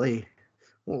definitely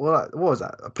what was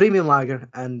that? A premium lager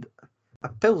and a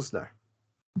pilsner.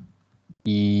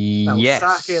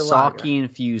 Yes, sake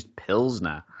infused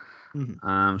pilsner.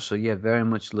 Mm-hmm. So yeah, very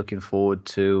much looking forward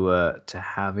to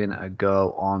having a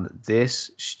go on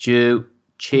this, Stu.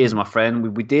 Cheers, my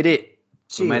friend. We did it.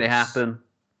 Cheers. We made it happen.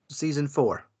 Season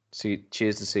 4.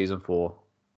 Cheers to season 4.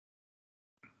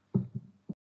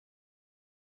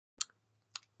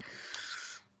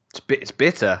 It's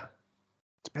bitter.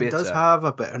 It does have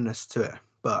a bitterness to it,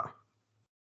 but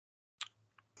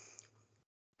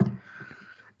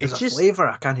it's just flavour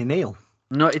I can't nail.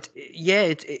 No, it's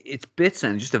bitter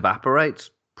and it just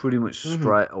evaporates pretty much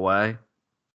straight away.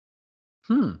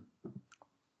 I'm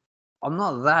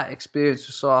not that experienced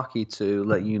with sake to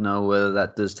let you know whether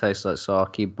that does taste like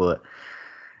sake, but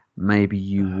maybe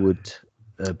you would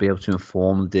be able to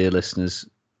inform dear listeners,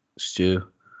 Stu,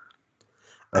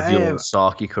 of your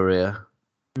sake career.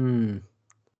 That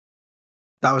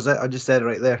was it. I just said it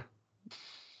right there.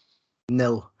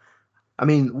 Nil. I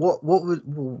mean, what would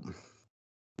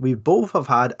we both have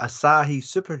had Asahi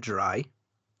Super Dry?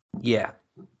 Yeah.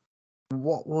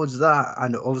 What was that?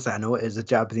 And obviously, I know it is a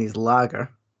Japanese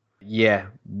lager. Yeah,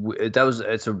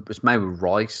 it's made with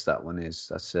rice. That one is.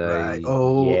 That's right.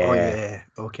 Oh yeah.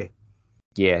 Okay.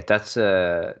 Yeah, that's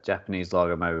a Japanese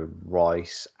lager made with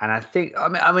rice, and I think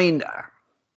I mean,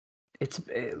 it's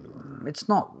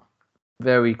not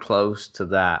very close to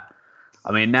that.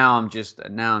 I mean, now I'm just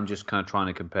kind of trying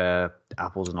to compare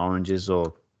apples and oranges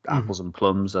or apples and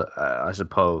plums, I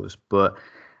suppose. But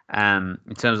in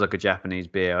terms of like a Japanese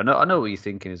beer, I know what you're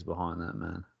thinking is behind that,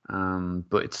 man.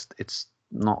 But it's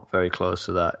not very close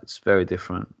to that. It's very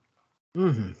different.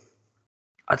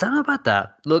 I don't know about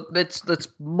that. Look, let's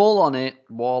mull on it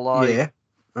while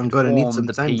I'm going to need some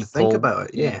time to think about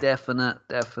it. Yeah,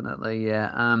 definitely.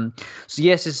 Yeah. So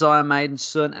yes, it's Iron Maiden's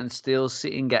Sun and Steel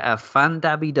sitting at a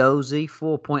Fandabby Dozy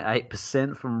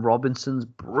 4.8% from Robinson's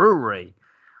Brewery.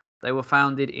 They were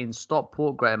founded in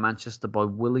Stockport, Greater Manchester, by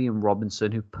William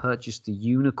Robinson, who purchased the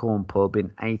Unicorn pub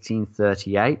in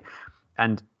 1838,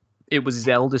 and it was his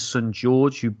eldest son,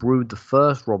 George, who brewed the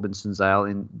first Robinson's Ale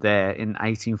in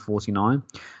 1849.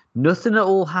 Nothing at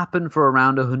all happened for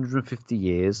around 150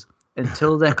 years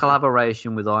until their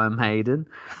collaboration with Iron Maiden,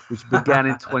 which began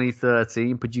in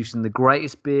 2013, producing the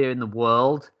greatest beer in the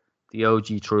world, the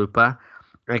OG Trooper,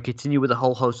 and continued with a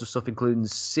whole host of stuff, including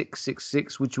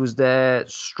 666, which was their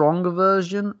stronger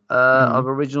version of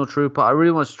original Trooper. I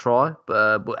really want to try,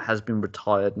 but has been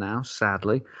retired now,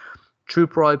 sadly.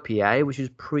 Trooper IPA, which is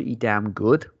pretty damn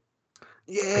good.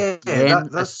 Yeah,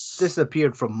 that's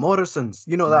disappeared from Morrison's.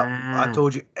 You know that I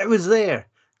told you it was there.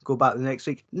 Go back the next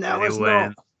week. No, it's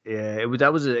not. Yeah,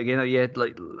 that was again. Yeah,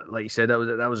 like you said, that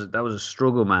was a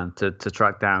struggle, man, to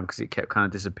track down because it kept kind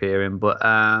of disappearing. But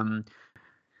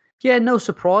Yeah, no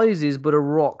surprises, but a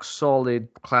rock solid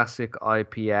classic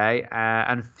IPA.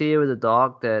 And Fear of the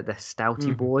Dark, the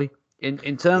stouty Mhm. boy. In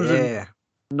terms of Yeah.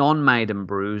 non-maiden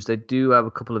brews, they do have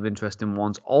a couple of interesting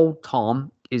ones. Old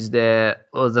Tom is their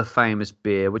other famous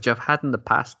beer, which I've had in the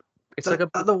past. It's like The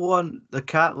a other one, the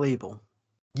cat label.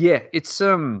 yeah, it's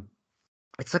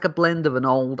like a blend of an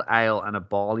old ale and a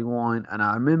barley wine, and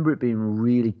I remember it being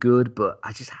really good, but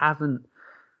I just haven't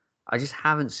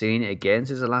seen it again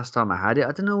since the last time I had it.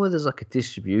 I don't know whether there's like a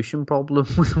distribution problem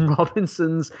with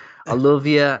Robinsons. I love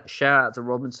you, shout out to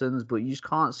Robinsons, but you just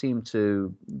can't seem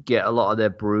to get a lot of their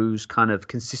brews kind of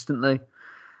consistently.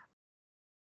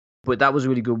 But that was a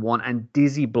really good one. And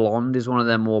Dizzy Blonde is one of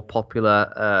their more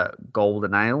popular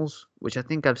golden ales, which I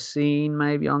think I've seen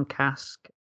maybe on cask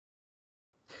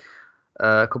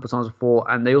a couple of times before.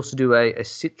 And they also do a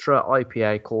Citra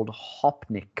IPA called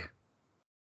Hopnik.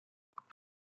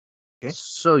 Okay.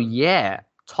 So yeah,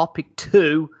 topic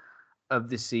 2 of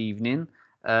this evening.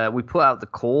 We put out the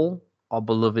call. Our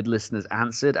beloved listeners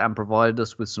answered and provided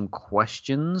us with some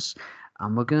questions.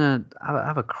 And we're gonna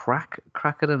have a crack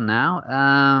at them now.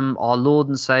 Our Lord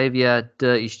and Savior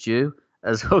Dirty Stew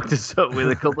has hooked us up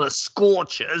with a couple of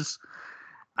scorchers,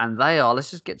 and they are. Let's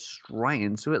just get straight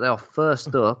into it. They are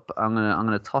first up. I'm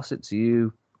gonna toss it to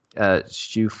you,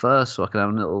 Stew, first, so I can have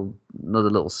another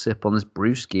little sip on this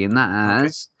brewski. And that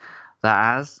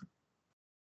has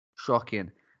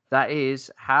shocking. That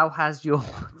is, how has your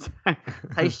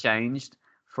taste changed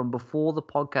from before the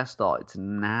podcast started to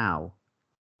now?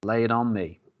 Lay it on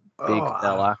me, big Oh,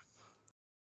 fella.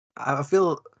 I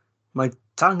feel my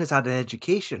tongue has had an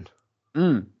education.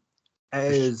 Mm,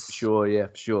 As sure, yeah,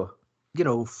 sure. you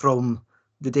know, from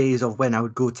the days of when I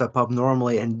would go to a pub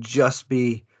normally and just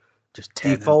be Just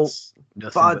default tenants.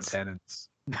 Nothing Bud, but tenants.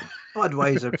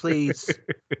 Budweiser, please.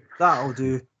 That'll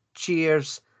do.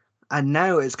 Cheers. And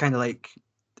now it's kind of like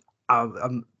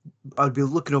I'd be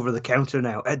looking over the counter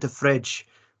now at the fridge.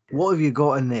 What have you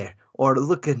got in there? Or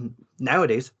looking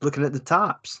nowadays, looking at the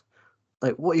taps.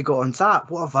 Like, what you got on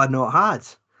tap? What have I not had?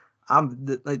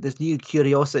 I'm like this new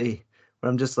curiosity where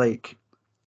I'm just like,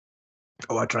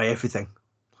 oh, I try everything.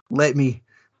 Let me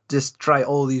just try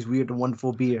all these weird and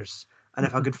wonderful beers. And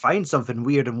if I could find something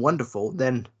weird and wonderful,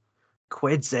 then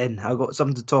quids in. I've got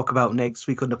something to talk about next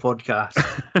week on the podcast.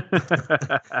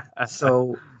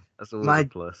 So That's always a my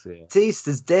plus, yeah. taste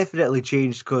has definitely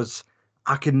changed because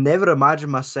I can never imagine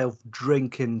myself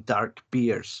drinking dark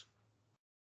beers.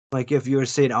 Like if you were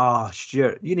saying, "Oh,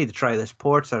 sure, you need to try this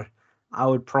porter," I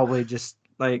would probably just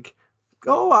like,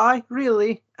 "Oh, I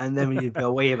really?" And then when you'd be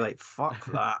away, you'd be like, "Fuck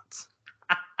that."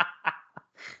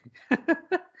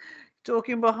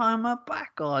 Talking behind my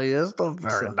back, are you? It's not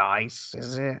very So- nice,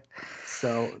 is it?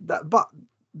 So but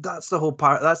that's the whole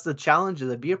part. That's the challenge of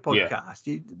the beer Yeah.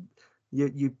 podcast.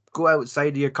 You go outside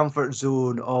of your comfort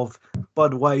zone of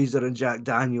Budweiser and Jack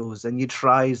Daniels, and you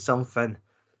try something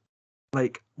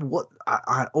like what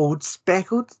old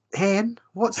speckled hen.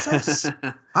 What's this?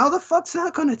 How the fuck's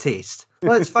that gonna taste?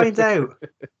 Let's find out.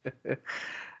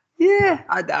 Yeah,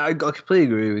 I completely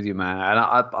agree with you, man. And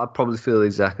I probably feel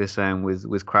exactly the same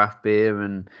with craft beer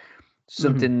and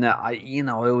something that I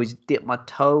always dip my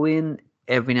toe in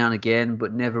every now and again,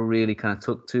 but never really kind of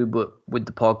took to. But with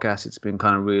the podcast, it's been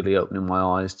kind of really opening my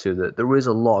eyes to that there is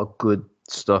a lot of good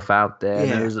stuff out there.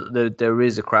 Yeah. And there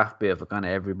is a craft beer for kind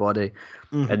of everybody.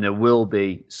 Mhm. And there will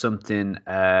be something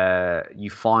you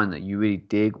find that you really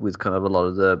dig with kind of a lot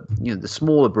of the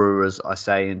smaller brewers, I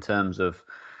say, in terms of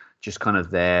just kind of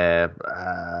their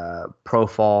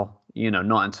profile,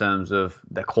 not in terms of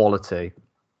their quality,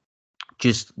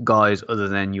 just guys other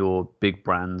than your big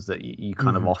brands that you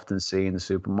kind of often see in the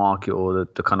supermarket or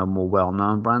the kind of more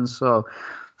well-known brands. So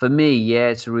for me, yeah,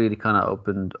 it's really kind of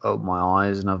opened up my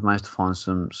eyes, and I've managed to find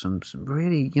some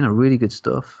really, really good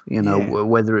stuff, Yeah.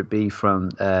 whether it be from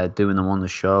doing them on the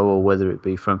show or whether it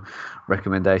be from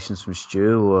recommendations from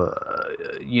Stu or,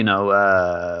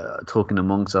 talking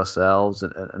amongst ourselves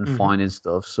and finding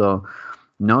stuff. So,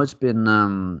 no, it's been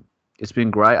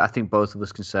great. I think both of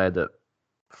us can say that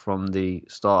from the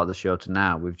start of the show to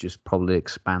now, we've just probably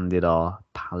expanded our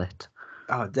palette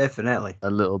Oh, definitely. a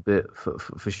little bit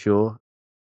for sure.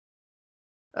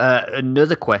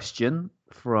 Another question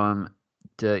from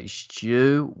Dirty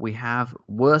Stew. We have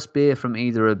worst beer from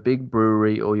either a big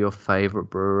brewery or your favourite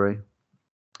brewery.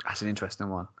 That's an interesting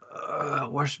one.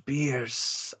 Worst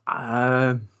beers.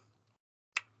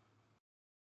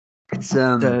 It's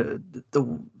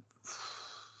The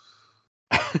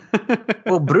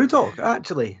well, Brewdog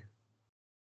actually.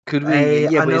 could we?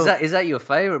 Yeah, I but know- is that your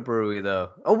favourite brewery though?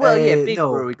 Oh well, yeah, big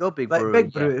no. brewery. Go big Like brewery.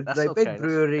 big brewery, Yeah, that's like okay, big that's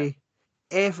brewery. okay.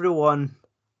 Everyone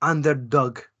and their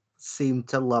Doug seem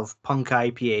to love punk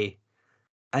IPA,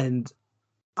 and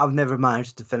I've never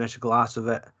managed to finish a glass of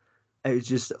it. It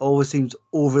just always seems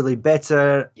overly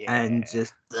bitter and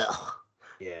just ugh.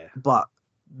 Yeah. But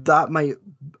that might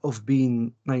have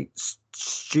been like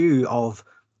stew of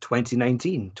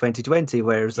 2019, 2020,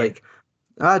 where it's like,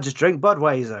 I just drink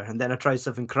Budweiser, and then I try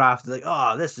something craft, like,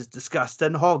 oh, this is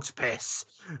disgusting, hog's piss,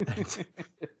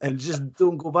 and just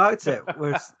don't go back to it.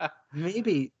 Whereas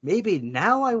maybe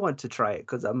now I want to try it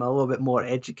because I'm a little bit more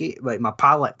educated. Like my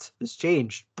palate has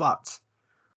changed, but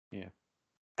Yeah.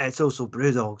 it's also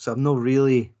Brewdog, so I'm not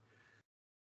really.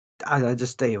 I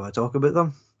just don't want to talk about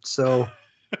them. So,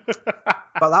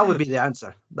 but that would be the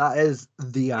answer. That is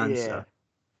the answer.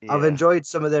 I've enjoyed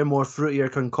some of their more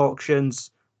fruitier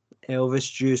concoctions,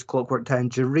 Elvis Juice, Clockwork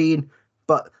Tangerine,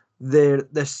 but the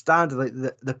standard, like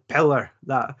the pillar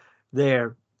that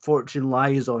their fortune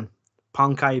lies on,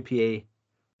 Punk IPA,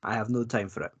 I have no time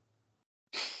for it.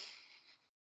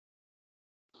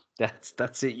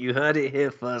 That's it. You heard it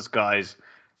here first, guys.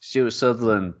 Stuart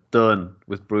Sutherland done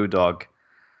with Brewdog.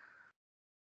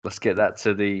 Let's get that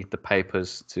to the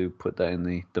papers to put that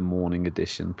in the morning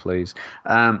edition, please.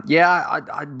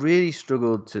 I really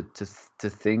struggled to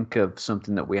think of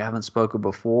something that we haven't spoken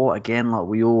before. Again, like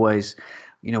we always,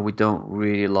 we don't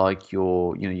really like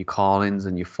your Carlins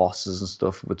and your Fossers and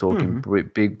stuff. We're talking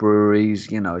big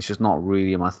breweries. It's just not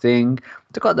really my thing.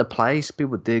 They've got their place.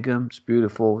 People dig them. It's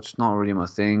beautiful. It's not really my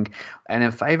thing. And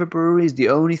in favorite breweries, the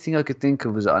only thing I could think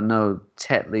of was I know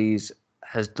Tetley's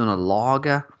has done a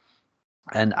lager.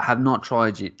 And I have not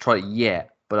tried it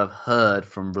yet, but I've heard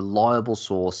from reliable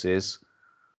sources,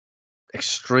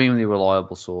 extremely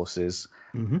reliable sources.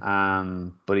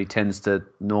 But he tends to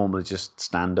normally just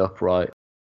stand upright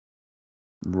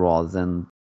rather than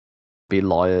be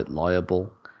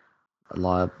liable.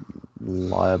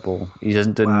 He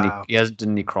hasn't done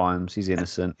any crimes. He's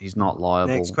innocent. He's not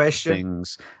liable. Next question.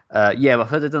 Things. But I've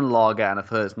heard they've done lager, and I've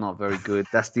heard it's not very good.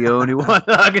 That's the only one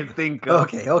that I can think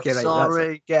of. Okay, right.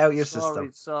 Sorry, get out your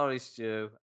system. Sorry, Stu.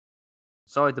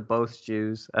 Sorry to both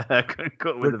Stews. I couldn't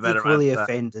come with a better equally answer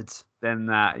offended than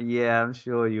that. Yeah, I'm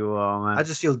sure you are, man. I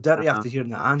just feel dirty after hearing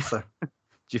that answer. Do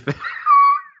you feel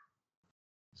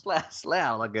slay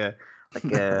out like a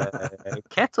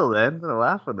kettle then? I'm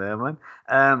laughing there, man.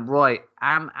 Right,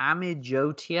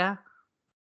 Amijotia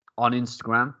on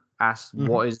Instagram asked,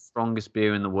 "What is the strongest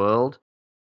beer in the world?"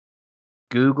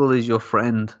 Google is your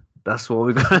friend. That's what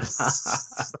we're gonna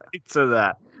say to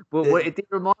that. But what it did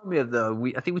remind me of, though,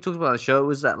 I think we talked about on the show.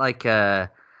 Was that like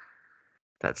that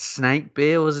snake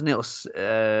beer, wasn't it? It was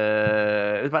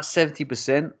about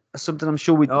 70% or something. I'm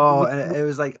sure we. And it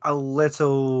was like a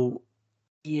little.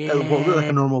 Yeah. It looked like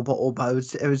a normal bottle, but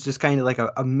it was just kind of like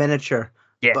a miniature.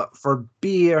 Yeah. But for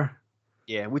beer.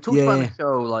 Yeah, we talked about the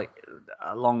show like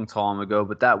a long time ago,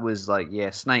 but that was like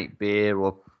snake beer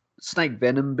or snake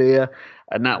venom beer,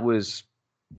 and that was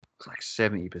like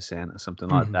 70% or something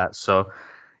like that. So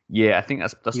yeah, I think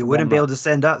that's you wouldn't be able to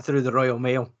send that through the Royal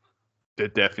Mail. They're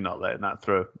definitely not letting that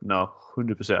through. No,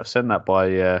 100%. I've sent that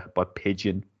by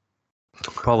pigeon,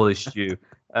 probably Stu.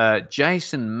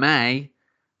 Jason May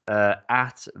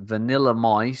at Vanilla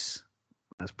Mice.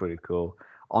 That's pretty cool.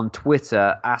 On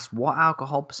Twitter, asked, what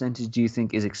alcohol percentage do you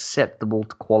think is acceptable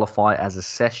to qualify as a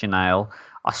session ale?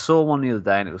 I saw one the other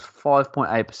day and it was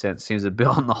 5.8%. Seems a bit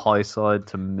on the high side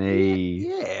to me.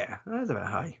 Yeah, that's a bit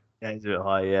high. Yeah, it's a bit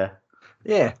high, yeah.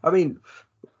 Yeah, I mean,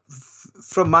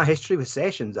 from my history with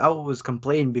sessions, I always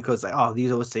complain because, like,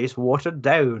 these always say it's watered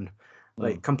down.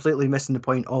 Like, completely missing the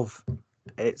point of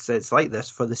it's like this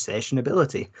for the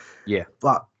sessionability. Yeah.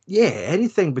 But, yeah,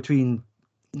 anything between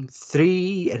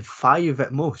 3 and 5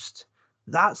 at most.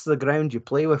 That's the ground you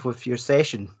play with your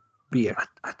session beer.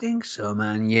 I think so,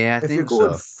 man. Yeah, if you're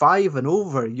going 5 and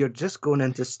over, you're just going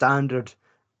into standard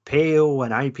pale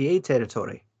and IPA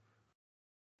territory.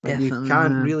 Like you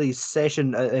can't really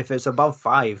session if it's above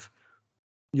 5.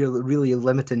 You're really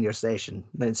limiting your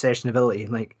sessionability.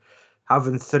 Like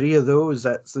having 3 of those,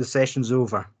 that's the session's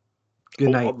over. Good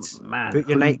night. Man. Put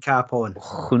your nightcap on.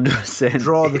 100%.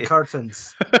 Draw the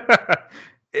curtains.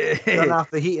 Turn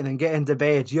off the heating and get into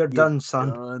bed. You're done, son.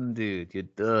 You're done, dude. You're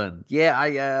done. Yeah,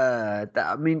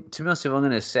 I mean, to be honest, if I'm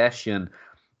in a session,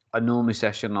 I normally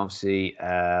session, obviously,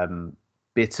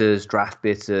 bitters, draft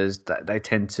bitters. They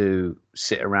tend to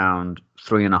sit around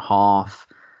 3.5,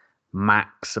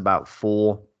 max about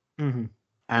 4.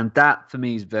 And that, for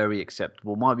me, is very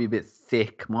acceptable. Might be a bit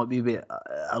thick, might be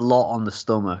a lot on the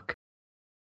stomach.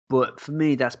 But for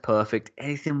me, that's perfect.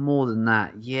 Anything more than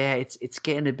that, yeah, it's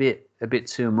getting a bit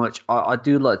too much. I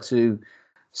do like to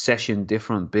session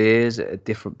different beers at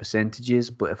different percentages.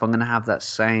 But if I'm going to have that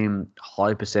same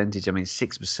high percentage, I mean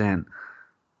 6%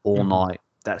 all night,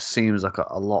 that seems like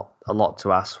a lot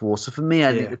to ask for. So for me,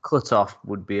 I think the cutoff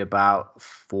would be about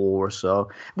 4 or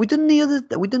so. We done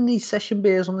any session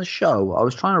beers on the show. I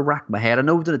was trying to rack my head. I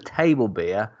know we've done a table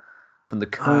beer from the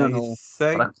Colonel,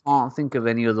 but I can't think of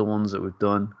any other ones that we've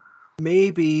done.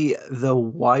 Maybe the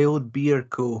Wild Beer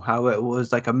Co. How it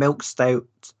was like a milk stout,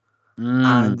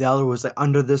 and the other was like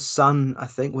Under the Sun. I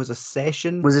think was a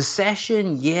session.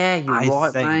 Yeah, you're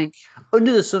right, mate.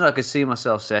 Under the Sun, I could see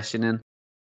myself sessioning.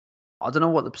 I don't know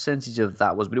what the percentage of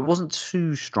that was, but it wasn't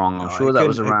too strong. I'm sure that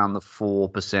was around the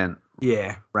 4%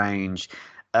 range.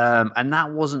 And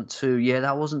that wasn't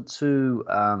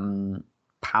too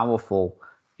powerful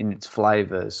in its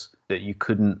flavors that you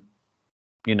couldn't,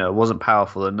 it wasn't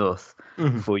powerful enough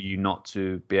for you not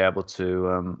to be able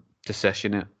to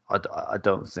session it. I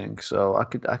don't think so. I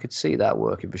could see that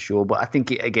working for sure. But I think,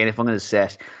 again, if I'm going to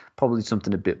sesh, probably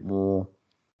something a bit more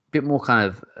kind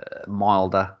of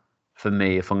milder for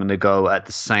me if I'm going to go at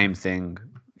the same thing,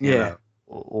 you know,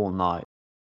 all night.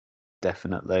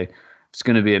 Definitely, it's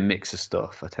going to be a mix of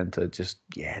stuff. I tend to just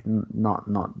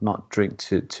not drink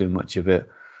too much of it,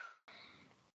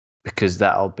 because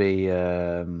that'll be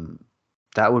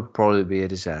that would probably be a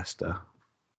disaster.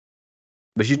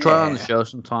 But you try on the show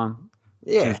sometime.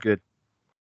 Yeah, seems good.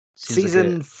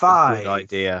 Season 5. A good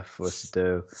idea for us to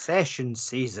do. Session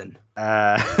season.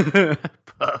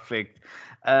 Perfect.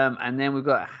 And then we've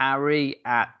got Harry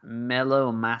at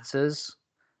Mellow Matters.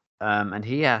 And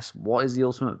he asked, what is the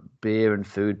ultimate beer and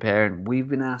food pairing? We've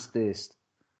been asked this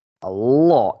a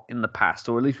lot in the past,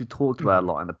 or at least we talked about it a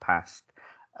lot in the past.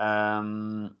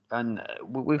 And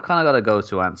we've kind of got to go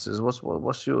to answers.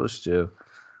 What's yours, Stu?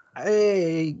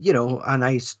 A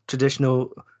nice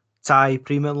traditional Thai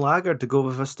premium lager to go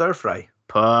with a stir fry.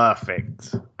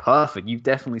 Perfect. You've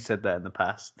definitely said that in the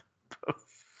past.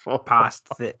 Past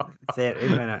 30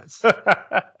 minutes.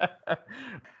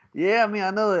 Yeah, I mean,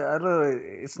 I know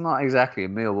it's not exactly a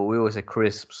meal, but we always say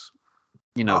crisps.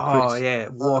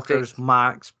 Crisps,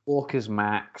 Walker's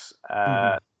Max.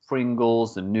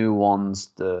 Pringles, the new ones,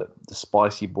 the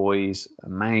spicy boys,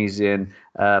 amazing.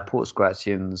 Port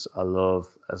scratchings, I love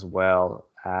as well.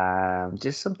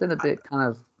 Just something a bit kind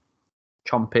of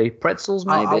chompy. Pretzels,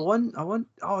 maybe. I want.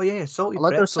 Salty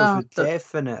like pretzels would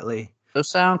definitely. Those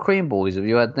sour cream boys, have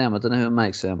you had them? I don't know who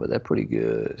makes them, but they're pretty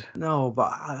good. No,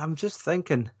 but I'm just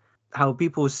thinking how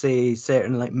people say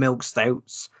certain like milk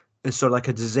stouts is sort of like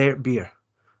a dessert beer.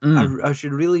 I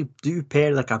should really do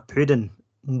pair like a pudding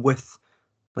with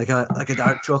like a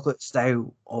dark chocolate stout,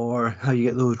 or how you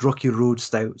get those Rocky Road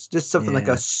stouts. Just something like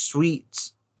a sweet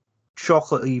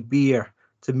chocolatey beer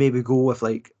to maybe go with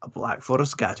like a Black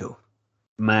Forest Gateau.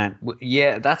 Man,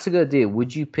 yeah, that's a good idea.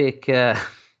 Would you pick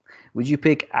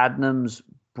Adnams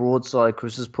Broadside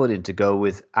Christmas pudding to go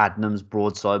with Adnams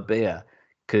Broadside beer?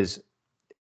 Because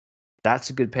that's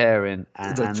a good pairing,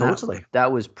 and totally.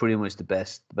 That was pretty much the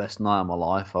best night of my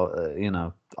life.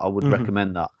 I would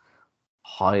recommend that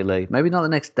highly. Maybe not the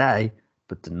next day,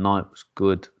 but the night was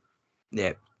good.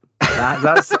 Yeah,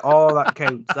 that's all that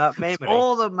counts. That memory,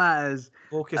 all that matters.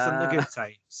 Focus on the good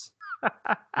times,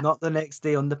 not the next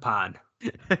day on the pan.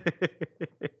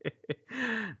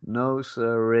 No,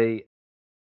 sirree.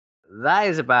 That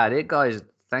is about it, guys.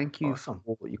 Thank you for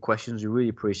your questions. We really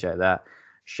appreciate that.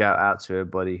 Shout out to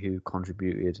everybody who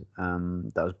contributed.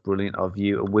 That was brilliant of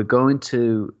you. And we're going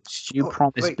to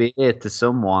promise beer to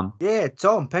someone. Yeah,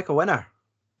 Tom, pick a winner.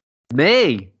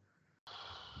 Me.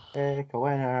 Pick a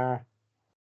winner.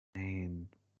 I mean,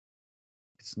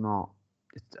 it's not.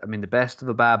 The best of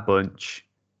a bad bunch.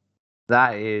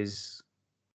 That is.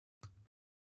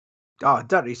 Oh,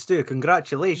 Dirty Stu,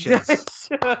 congratulations.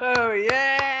 Oh,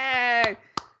 yeah.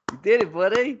 You did it,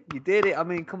 buddy. You did it. I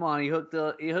mean, come on. You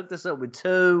hooked us up with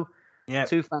two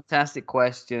fantastic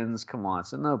questions. Come on.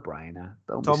 It's a no-brainer.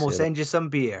 Tom will send you some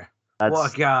beer.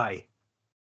 What a guy.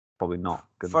 Probably not.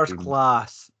 First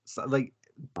class. So,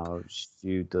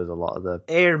 Stu does a lot of the...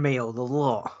 Airmail, the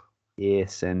lot. Yeah,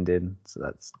 sending. So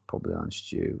that's probably on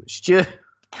Stu. Stu!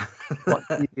 What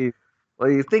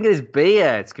do you think of this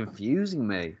beer? It's confusing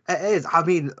me. It is. I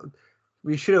mean,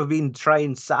 we should have been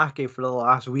trying sake for the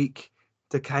last week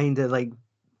to kind of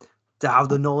to have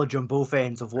the knowledge on both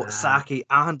ends of what sake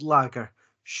and lager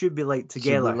should be like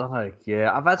together.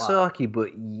 Yeah, I've had sake,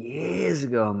 but years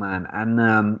ago, man. And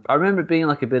I remember it being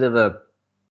like a bit of a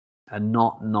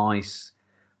not nice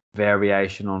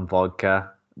variation on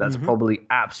vodka. That's probably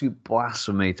absolute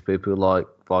blasphemy to people who like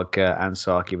vodka and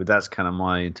sake, but that's kind of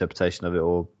my interpretation of it,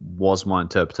 or was my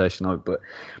interpretation of it. But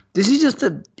this is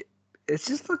it's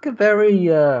just like a very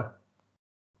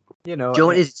You know, Do you know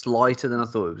what it is? It's lighter than I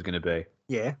thought it was going to be.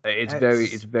 yeah,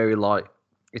 It's very light.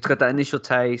 It's got that initial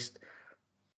taste,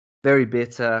 very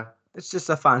bitter. it's just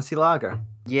a fancy lager.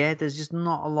 Yeah, there's just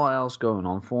not a lot else going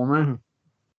on for me. Mhm.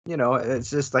 You know, it's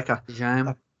just like a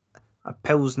Shame. a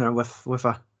pilsner with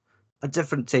a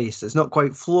different taste. It's not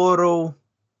quite floral.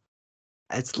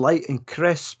 It's light and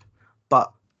crisp,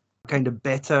 but kind of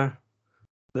bitter.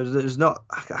 There's not.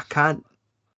 I can't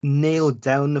nail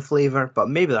down the flavor, but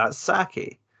maybe that's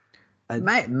sake.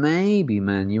 Maybe,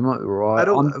 man, you might be right. I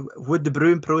don't. Would the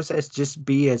brewing process just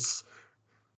be as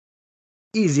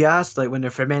easy as like when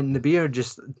they're fermenting the beer,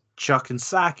 just chucking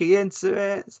sake into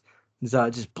it? Is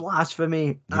that just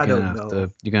blasphemy? I don't know.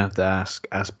 You're gonna have to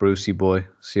ask Brucey boy,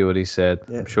 see what he said.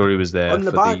 Yeah. I'm sure he was there On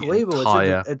the for back the label, it said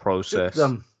entire it process. took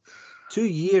them 2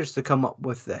 years to come up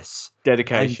with this.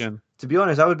 Dedication. And to be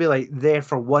honest, I would be like there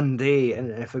for one day,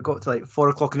 and if it got to like 4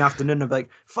 o'clock in the afternoon, I'd be like,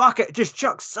 "Fuck it, just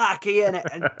chuck sake in it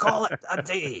and call it a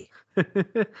day."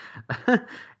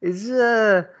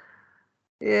 It's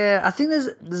yeah, I think there's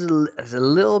a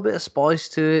little bit of spice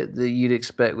to it that you'd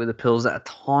expect with the pills, that a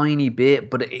tiny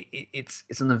bit, but it's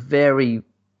on the very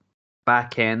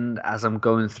back end as I'm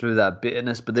going through that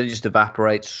bitterness, but then it just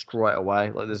evaporates straight away.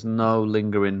 Like there's no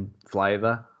lingering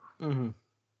flavor. Mm-hmm.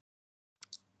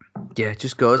 Yeah, it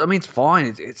just goes. I mean, it's fine.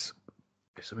 It's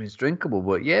drinkable,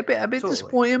 but yeah, a bit Totally.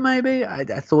 disappointing. Maybe I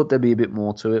thought there'd be a bit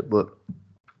more to it, but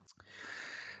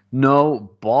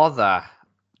no bother,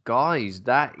 guys.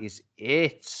 That is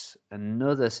it.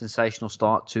 Another sensational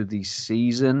start to the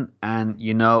season, and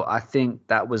I think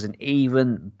that was an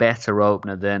even better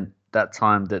opener than that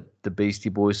time that the Beastie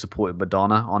Boys supported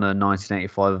Madonna on a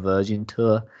 1985 Virgin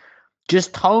tour.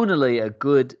 Just tonally a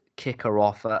good kicker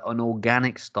off, an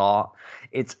organic start.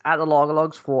 It's at the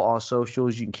Logologs for our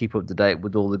socials. You can keep up to date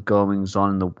with all the goings on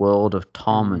in the world of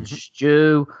Tom and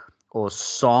Stu, or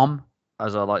Som,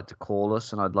 as I like to call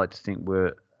us. And I'd like to think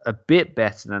we're a bit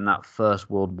better than that First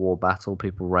World War battle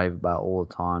people rave about all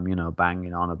the time,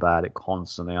 banging on about it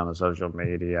constantly on the social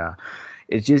media.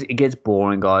 It gets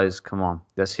boring, guys. Come on,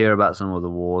 let's hear about some of the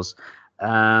wars.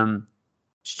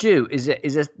 Stu, is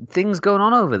there things going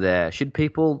on over there? Should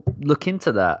people look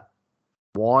into that?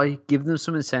 Why? Give them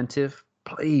some incentive,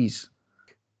 please.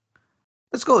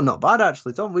 It's going not bad,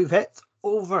 actually, Tom. We've hit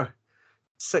over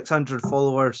 600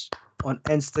 followers on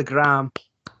Instagram.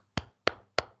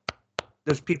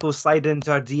 There's people sliding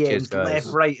into our DMs Cheers, left,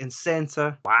 right, and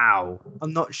centre. Wow.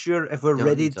 I'm not sure if we're Don't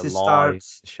ready need to lie, start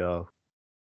show.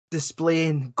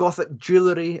 displaying Gothic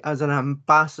jewellery as an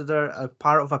ambassador, a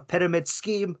part of a pyramid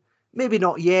scheme. Maybe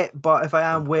not yet, but if I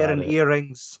am wearing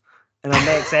earrings in our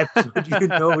next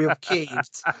episode, we've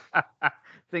caved.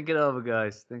 Think it over,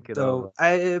 guys. Think it over.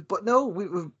 But no,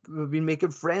 we've been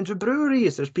making friends with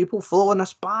breweries. There's people following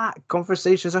us back.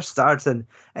 Conversations are starting.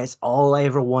 It's all I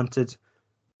ever wanted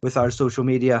with our social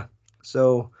media.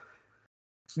 So,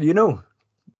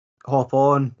 hop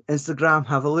on Instagram,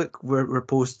 have a look. We're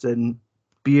posting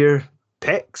beer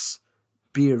pics,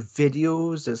 beer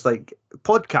videos. It's like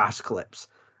podcast clips.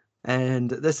 And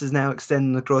this is now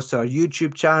extending across to our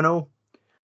YouTube channel.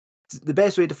 The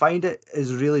best way to find it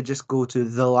is really just go to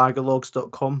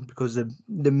thelagerlogs.com, because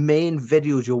the main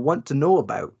videos you'll want to know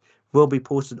about will be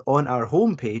posted on our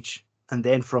homepage. And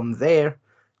then from there,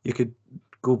 you could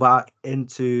go back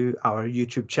into our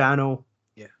YouTube channel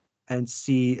and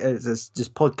see it's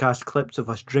just podcast clips of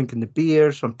us drinking the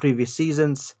beers from previous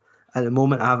seasons. At the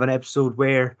moment, I have an episode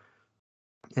where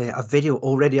a video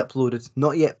already uploaded,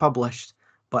 not yet published,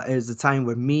 but it is the time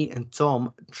where me and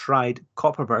Tom tried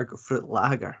Copperberg Fruit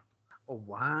Lager. Oh,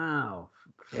 wow.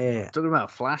 Yeah. Talking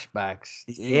about flashbacks.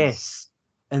 Yes.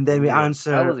 And then we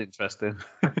answer that was interesting.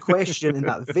 a question in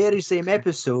that very same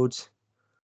episode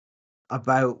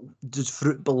about does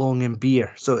fruit belong in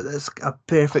beer? So it's a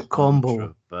perfect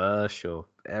combo. Controversial.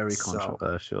 Very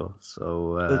controversial.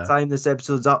 So by the time this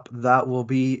episode's up, that will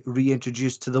be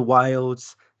reintroduced to the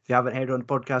wilds. If you haven't heard on the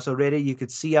podcast already, you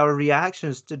could see our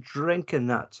reactions to drinking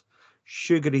that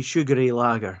sugary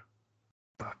lager.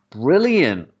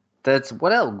 Brilliant. That's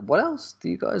what else do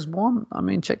you guys want? I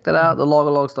mean, check that out,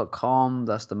 thelogologs.com.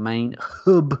 That's the main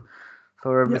hub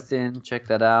for everything. Yep. Check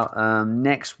that out.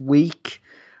 Next week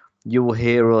you will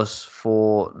hear us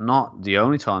for not the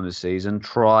only time this season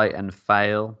try and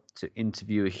fail to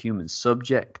interview a human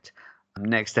subject.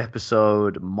 Next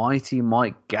episode, Mighty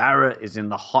Mike Garrett is in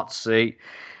the hot seat.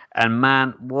 And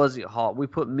man, was it hot. We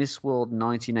put Miss World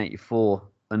 1984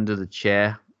 under the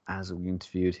chair as we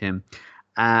interviewed him.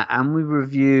 And we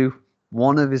review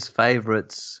one of his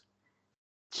favorites,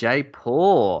 J.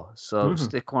 Paw. So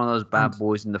stick one of those bad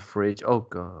boys in the fridge. Oh,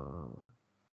 God.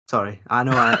 Sorry, I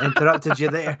know I interrupted you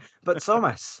there. But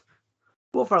Thomas,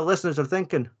 Both of our listeners are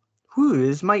thinking, who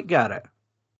is Mike Garrett?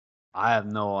 I have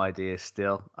no idea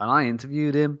still. And I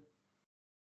interviewed him.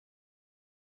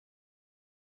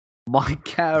 Mike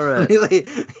Garrett. Really?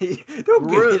 Don't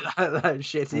give me that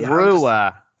shitty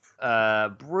Brewer.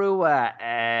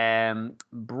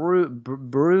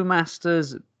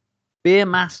 Brewmasters, Beer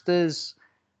Masters,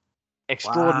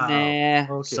 extraordinaire,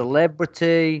 Wow. Okay.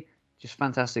 celebrity, just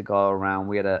fantastic guy all around.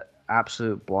 We had an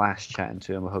absolute blast chatting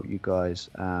to him. I hope you guys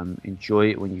enjoy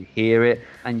it when you hear it.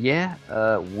 And yeah,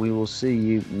 we will see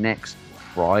you next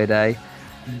Friday.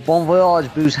 Bon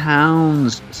voyage, booze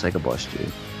hounds. Say goodbye, Stu.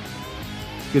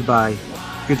 Goodbye.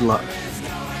 Good luck.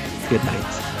 Good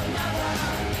night.